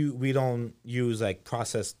we don't use like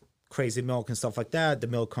processed crazy milk and stuff like that. The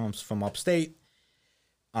milk comes from upstate.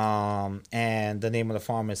 And the name of the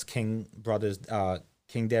farm is King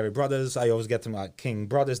Dairy Brothers. I always get them King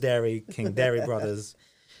Brothers Dairy, King Dairy Brothers.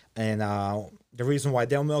 And the reason why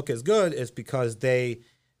their milk is good is because they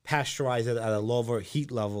pasteurize it at a lower heat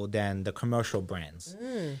level than the commercial brands.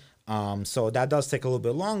 So that does take a little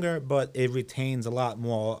bit longer, but it retains a lot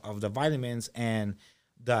more of the vitamins and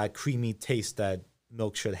the creamy taste that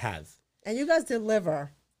milk should have. And you guys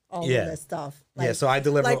deliver all Yeah. of this stuff. Yeah, so I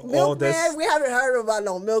deliver like all this. Milkman, we haven't heard about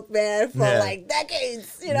no Milkman for Yeah. like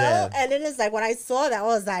decades, you know? Yeah. And then it's like, when I saw that, I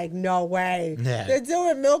was like, no way. Yeah. They're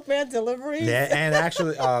doing Milkman deliveries? Yeah, and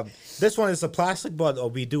actually, this one is a plastic,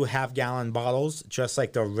 but we do have gallon bottles, just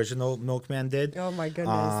like the original Milkman did. Oh, my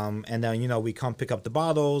goodness. And then, you know, we come pick up the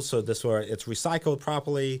bottles, so this where it's recycled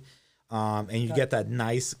properly, and you get that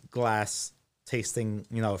nice glass tasting,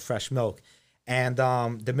 you know, fresh milk. And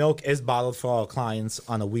the milk is bottled for our clients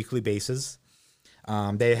on a weekly basis.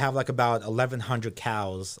 They have like about 1,100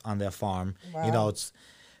 cows on their farm. Wow. You know, it's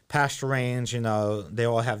pasture range. You know, they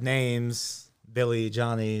all have names: Billy,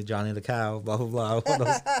 Johnny the cow, blah blah blah. All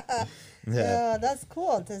those. Yeah, that's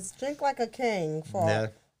cool. Just drink like a king for Yeah.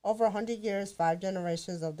 over 100 years, 5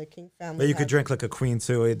 generations of the King family. But you could have- drink like a queen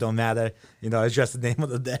too. It don't matter. You know, it's just the name of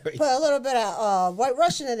the dairy. Put a little bit of White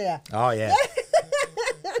Russian in there. Oh yeah.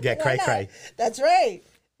 Get Why cray not? cray. That's right.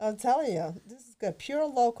 I'm telling you, this is good. Pure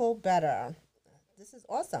local, better. This is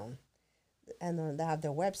awesome. And they have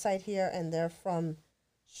their website here, and they're from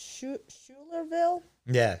Schulerville.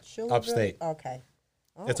 Yeah. Schulerville? Upstate. Okay.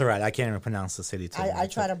 It's all right. I can't even pronounce the city too. I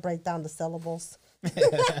try to break down the syllables.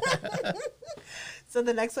 So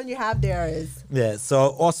the next one you have there is Yeah. So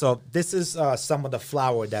also, this is some of the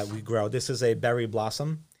flower that we grow. This is a berry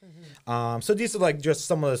blossom. So these are like just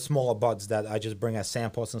some of the smaller buds that I just bring as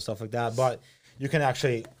samples and stuff like that. But you can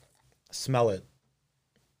actually smell it.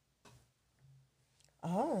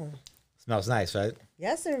 oh Smells nice, right?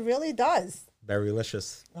 yes, it really does. Very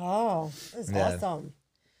delicious. Oh, it's Yeah. awesome.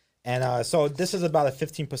 And so this is about a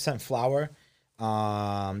 15% flour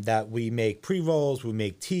that we make pre-rolls, we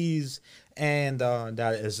make teas, and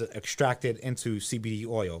that is extracted into CBD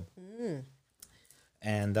oil.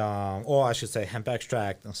 And or I should say hemp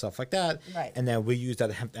extract and stuff like that. Right. And then we use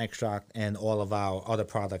that hemp extract in all of our other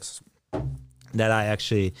products that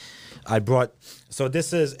I brought. So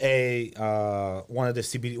this is a one of the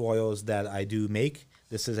CBD oils that I do make.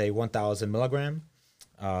 This is a 1,000 milligram.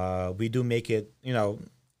 We do make it, you know,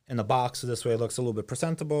 in a box, so this way it looks a little bit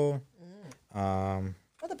presentable. Well,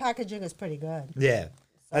 the packaging is pretty good. Yeah.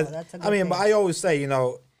 So that's a good I mean, thing. but I always say, you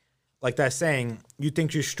know, like that saying, you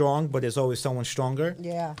think you're strong, but there's always someone stronger.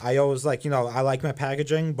 Yeah. I always like, you know, I like my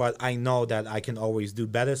packaging, but I know that I can always do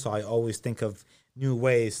better. So I always think of new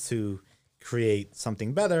ways to create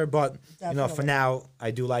something better. But, you know, for Definitely. now,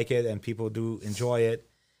 I do like it and people do enjoy it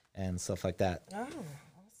and stuff like that. Oh,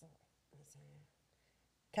 awesome.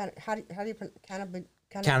 How do you cannabis?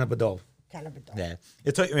 Cannabidol. Cannabidol. Yeah.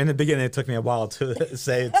 It took in the beginning, it took me a while to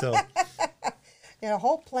say it. So, Yeah, a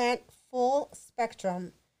whole plant, full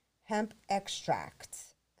spectrum hemp extract,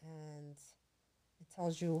 and it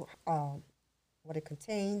tells you what it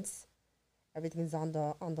contains. Everything's on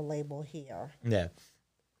the label here. yeah.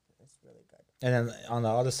 It's really good. And then on the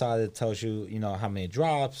other side, it tells you, you know, how many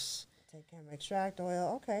drops. Take hemp extract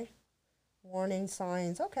oil. Okay. Warning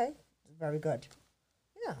signs. Okay. Very good.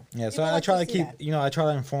 Yeah. Yeah, so People I like try to see keep, that. you know, I try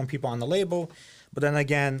to inform people on the label. But then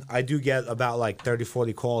again, I do get about like 30,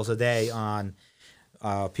 40 calls a day on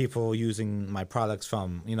people using my products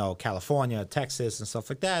from, you know, California, Texas, and stuff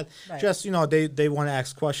like that. Right. Just, you know, they want to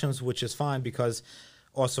ask questions, which is fine because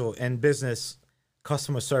also in business,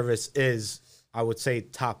 customer service is, I would say,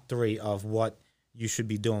 top 3 of what you should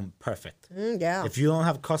be doing perfect. Yeah. If you don't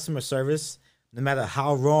have customer service, no matter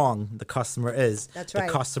how wrong the customer is, That's the right.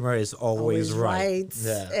 customer is always right.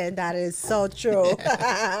 Yeah. And that is so true.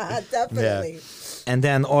 Definitely. And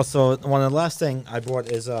then also one of the last thing I brought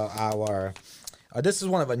is our this is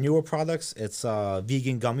one of our newer products. It's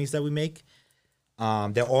vegan gummies that we make.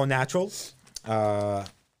 They're all natural. I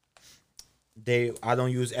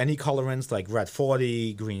don't use any colorants like red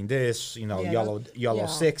 40, green this, you know, Yeah, yellow yeah.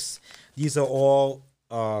 6. These are all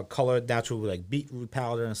colored natural like beetroot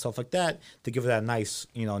powder and stuff like that to give it that nice,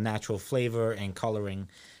 natural flavor and coloring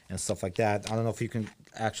and stuff like that. I don't know if you can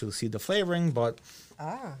actually see the flavoring, but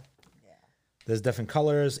there's different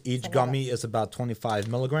colors. Each gummy is about 25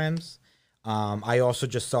 milligrams. I also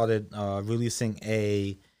just started releasing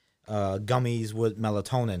gummies with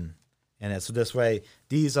melatonin in it. So this way,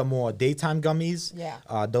 these are more daytime gummies.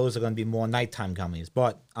 Yeah. Those are going to be more nighttime gummies.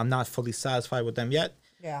 But I'm not fully satisfied with them yet.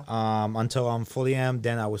 Yeah. Until I'm fully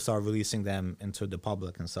then I will start releasing them into the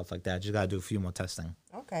public and stuff like that. Just got to do a few more testing.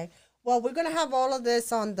 Okay. Well, we're gonna have all of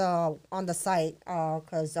this on the site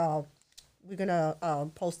because we're gonna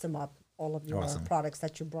post them up, all of your products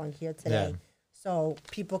that you brought here today, so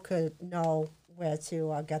people could know where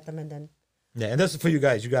to get them, and then. Yeah, and this is for you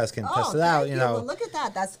guys. You guys can test it out. Well, look at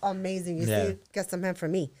that. That's amazing. You see, get some hint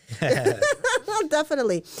from me.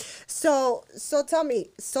 Definitely. So tell me,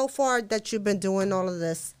 so far that you've been doing all of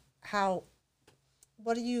this,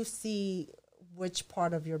 what do you see? Which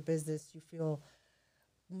part of your business you feel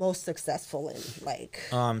most successful in?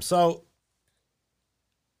 So,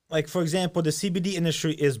 for example, the CBD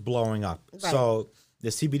industry is blowing up. Right. So the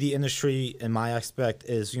CBD industry, in my aspect,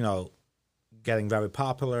 is getting very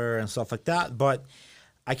popular and stuff like that. But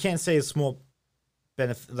I can't say it's more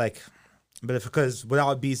benefit because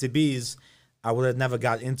without BZBs, I would have never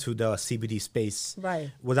got into the CBD space.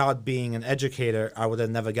 Right. Without being an educator, I would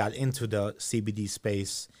have never got into the CBD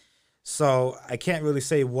space. So I can't really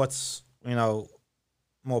say what's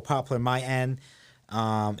more popular in my end.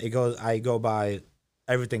 I go by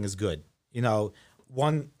everything is good.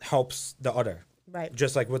 One helps the other. Right.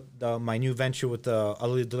 Just like with my new venture with the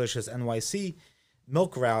Utterly Delicious NYC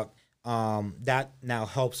milk route, that now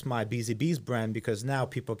helps my BZB's brand because now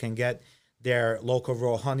people can get their local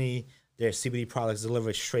raw honey, their CBD products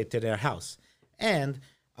delivered straight to their house. And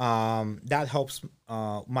that helps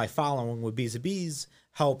my following with BZB's,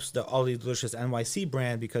 helps the Utterly Delicious NYC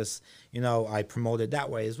brand because, I promote it that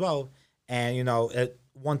way as well. And,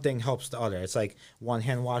 one thing helps the other. It's like one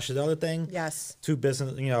hand washes the other thing. Yes. Two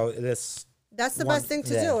business, That's the best thing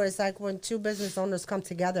to do. It's like when two business owners come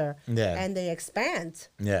together and they expand.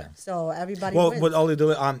 Yeah. So everybody wins. With Utterly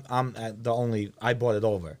Delicious, I bought it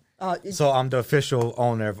over. So I'm the official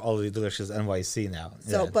owner of Utterly Delicious NYC now.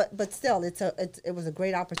 So, but still, it was a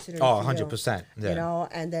great opportunity. Oh, 100%. Yeah.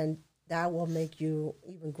 And then that will make you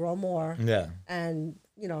even grow more. Yeah. And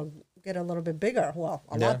get a little bit bigger. Well,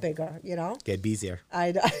 a lot bigger. Get busier.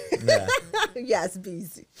 I know. Yeah. Yes,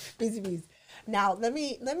 busy. Now let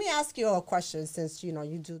me ask you a question since you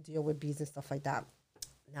do deal with bees and stuff like that.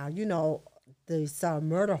 Now these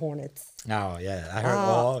murder hornets. Oh yeah, I heard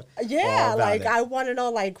all. Yeah, all about it. I want to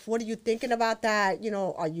know what are you thinking about that?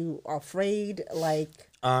 Are you afraid?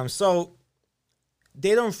 So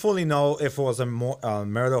they don't fully know if it was a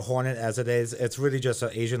murder hornet as it is. It's really just an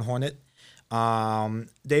Asian hornet.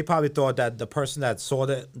 They probably thought that the person that saw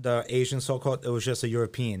the Asian so-called, it was just a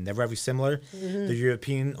European. They're very similar. Mm-hmm. The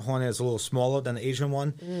European hornet is a little smaller than the Asian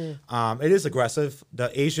one. Mm. It is aggressive.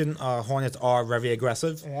 The Asian hornets are very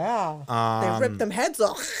aggressive. Yeah. They rip them heads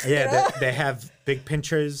off. Yeah, they have big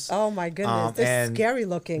pinchers. Oh my goodness, they're scary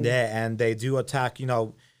looking. Yeah, and they do attack,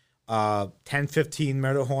 10, 15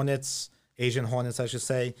 murder hornets, Asian hornets I should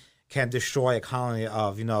say, can destroy a colony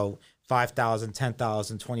of, 5,000,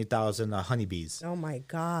 10,000, 20,000 honeybees. Oh my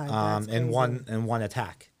God! In one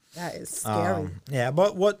attack. That is scary.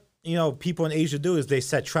 But what people in Asia do is they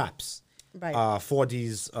set traps, right, for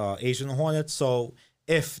these Asian hornets. So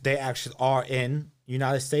if they actually are in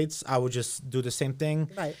United States, I would just do the same thing.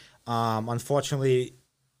 Right. Unfortunately,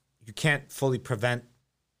 you can't fully prevent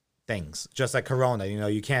things. Just like Corona,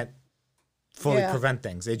 you can't fully prevent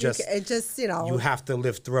things. It just you have to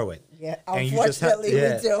live through it. Yeah, unfortunately,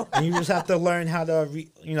 we do. And you just have to learn how to,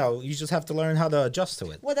 you just have to learn how to adjust to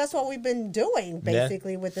it. Well, that's what we've been doing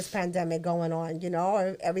basically with this pandemic going on.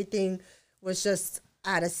 Everything was just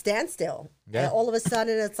at a standstill. Yeah. And all of a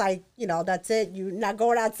sudden, it's like, that's it. You're not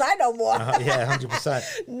going outside no more.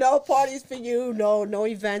 100%. No parties for you. No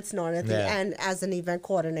events, no anything. Yeah. And as an event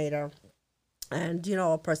coordinator, and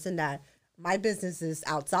a person that. My business is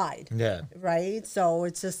outside. Yeah. Right? So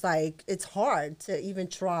it's just it's hard to even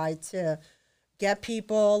try to get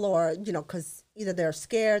people or, because either they're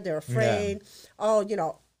scared, they're afraid,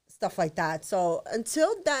 stuff like that. So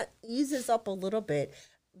until that eases up a little bit,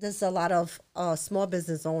 there's a lot of small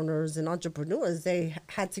business owners and entrepreneurs, they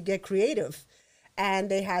had to get creative. And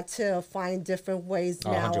they had to find different ways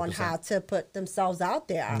now 100%. On how to put themselves out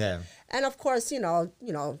there. Yeah. And of course,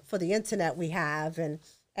 for the internet we have and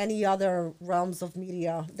any other realms of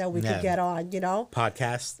media that we could get on,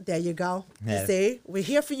 Podcast. There you go. Yeah. You see, we're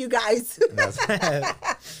here for you guys.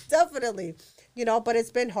 Definitely. But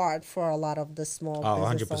it's been hard for a lot of the small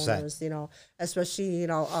business 100%. owners, especially,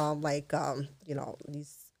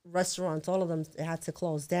 these restaurants, all of them had to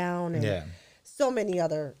close down, and Yeah. so many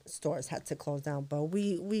other stores had to close down. But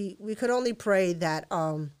we could only pray that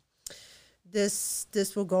this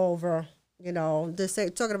will go over. They're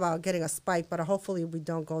talking about getting a spike, but hopefully we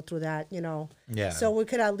don't go through that. Yeah. So we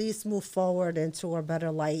could at least move forward into a better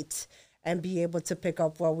light and be able to pick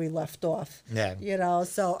up where we left off. Yeah.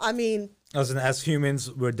 So I mean, Listen, as humans,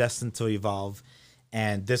 we're destined to evolve,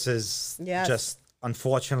 and this is Yes. just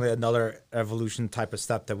unfortunately another evolution type of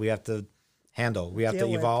step that we have to handle. We have Deal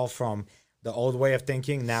to with. evolve from the old way of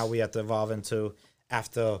thinking. Now we have to evolve into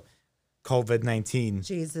after COVID-19.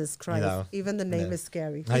 Jesus Christ. Even the name yeah. is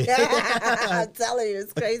scary. I'm telling you,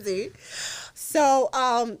 it's crazy. So,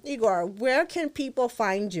 Igor, where can people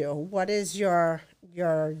find you? What is your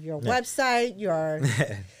website, your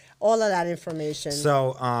all of that information?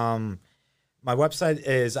 So, my website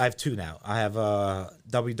is, I have two now. I have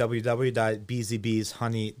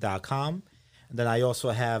www.bzbshoney.com. And then I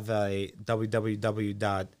also have a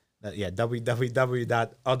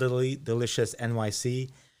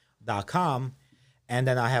www.utterlydeliciousnyc.com. And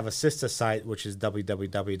then I have a sister site, which is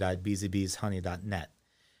www.bzbshoney.net.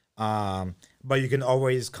 But you can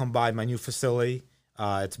always come by my new facility.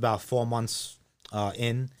 It's about 4 months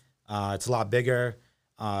in. It's a lot bigger.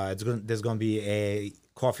 There's going to be a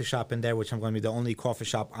coffee shop in there, which I'm going to be the only coffee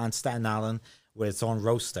shop on Staten Island with its own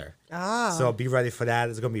roaster. So be ready for that.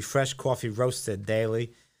 It's going to be fresh coffee roasted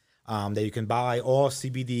daily that you can buy, all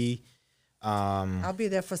CBD. I'll be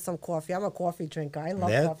there for some coffee. I'm a coffee drinker. I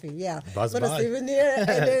love coffee. Yeah. Buzz Put a by. souvenir,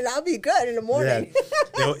 and then I'll be good in the morning.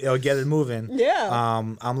 It'll get it moving. Yeah.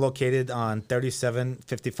 I'm located on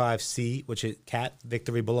 3755C, which is Cat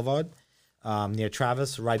Victory Boulevard, near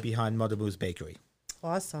Travis, right behind Mother Moo's Bakery.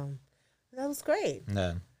 Awesome. That was great.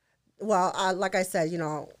 Yeah. Well, like I said,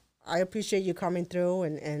 I appreciate you coming through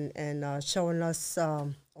and showing us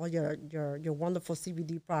all your wonderful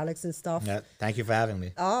CBD products and stuff. Yeah. Thank you for having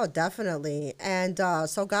me. Oh, definitely. And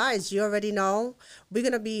so, guys, you already know we're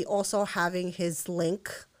going to be also having his link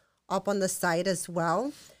up on the site as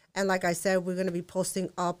well. And like I said, we're going to be posting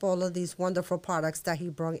up all of these wonderful products that he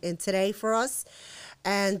brought in today for us.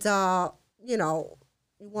 And, you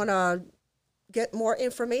want to get more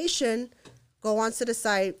information, go onto the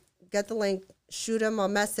site, get the link, shoot him a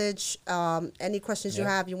message. Any questions you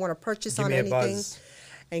have, you want to purchase Give on me a anything, buzz.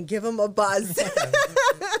 and give him a buzz.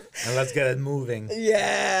 And let's get it moving.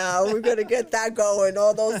 Yeah, we're going to get that going,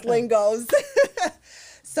 all those lingos.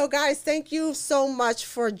 So, guys, thank you so much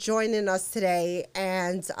for joining us today.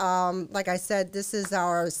 And like I said, this is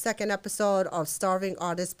our second episode of Starving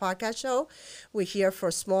Artists Podcast Show. We're here for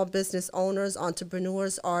small business owners,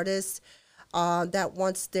 entrepreneurs, artists that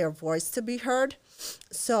wants their voice to be heard.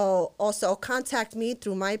 So also contact me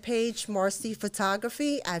through my page, Marcy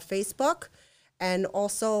Photography at Facebook, and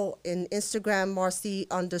also in Instagram,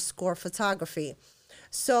 Marcy_photography.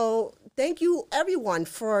 So thank you everyone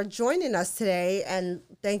for joining us today, and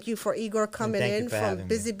thank you for Igor coming in from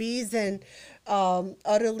Busy Bees and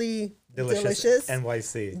Utterly Delicious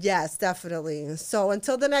NYC. Yes, definitely. So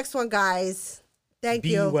until the next one, guys, thank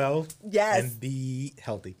you. Be well. Yes. And be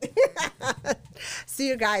healthy. See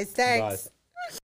you guys. Thanks. Bye.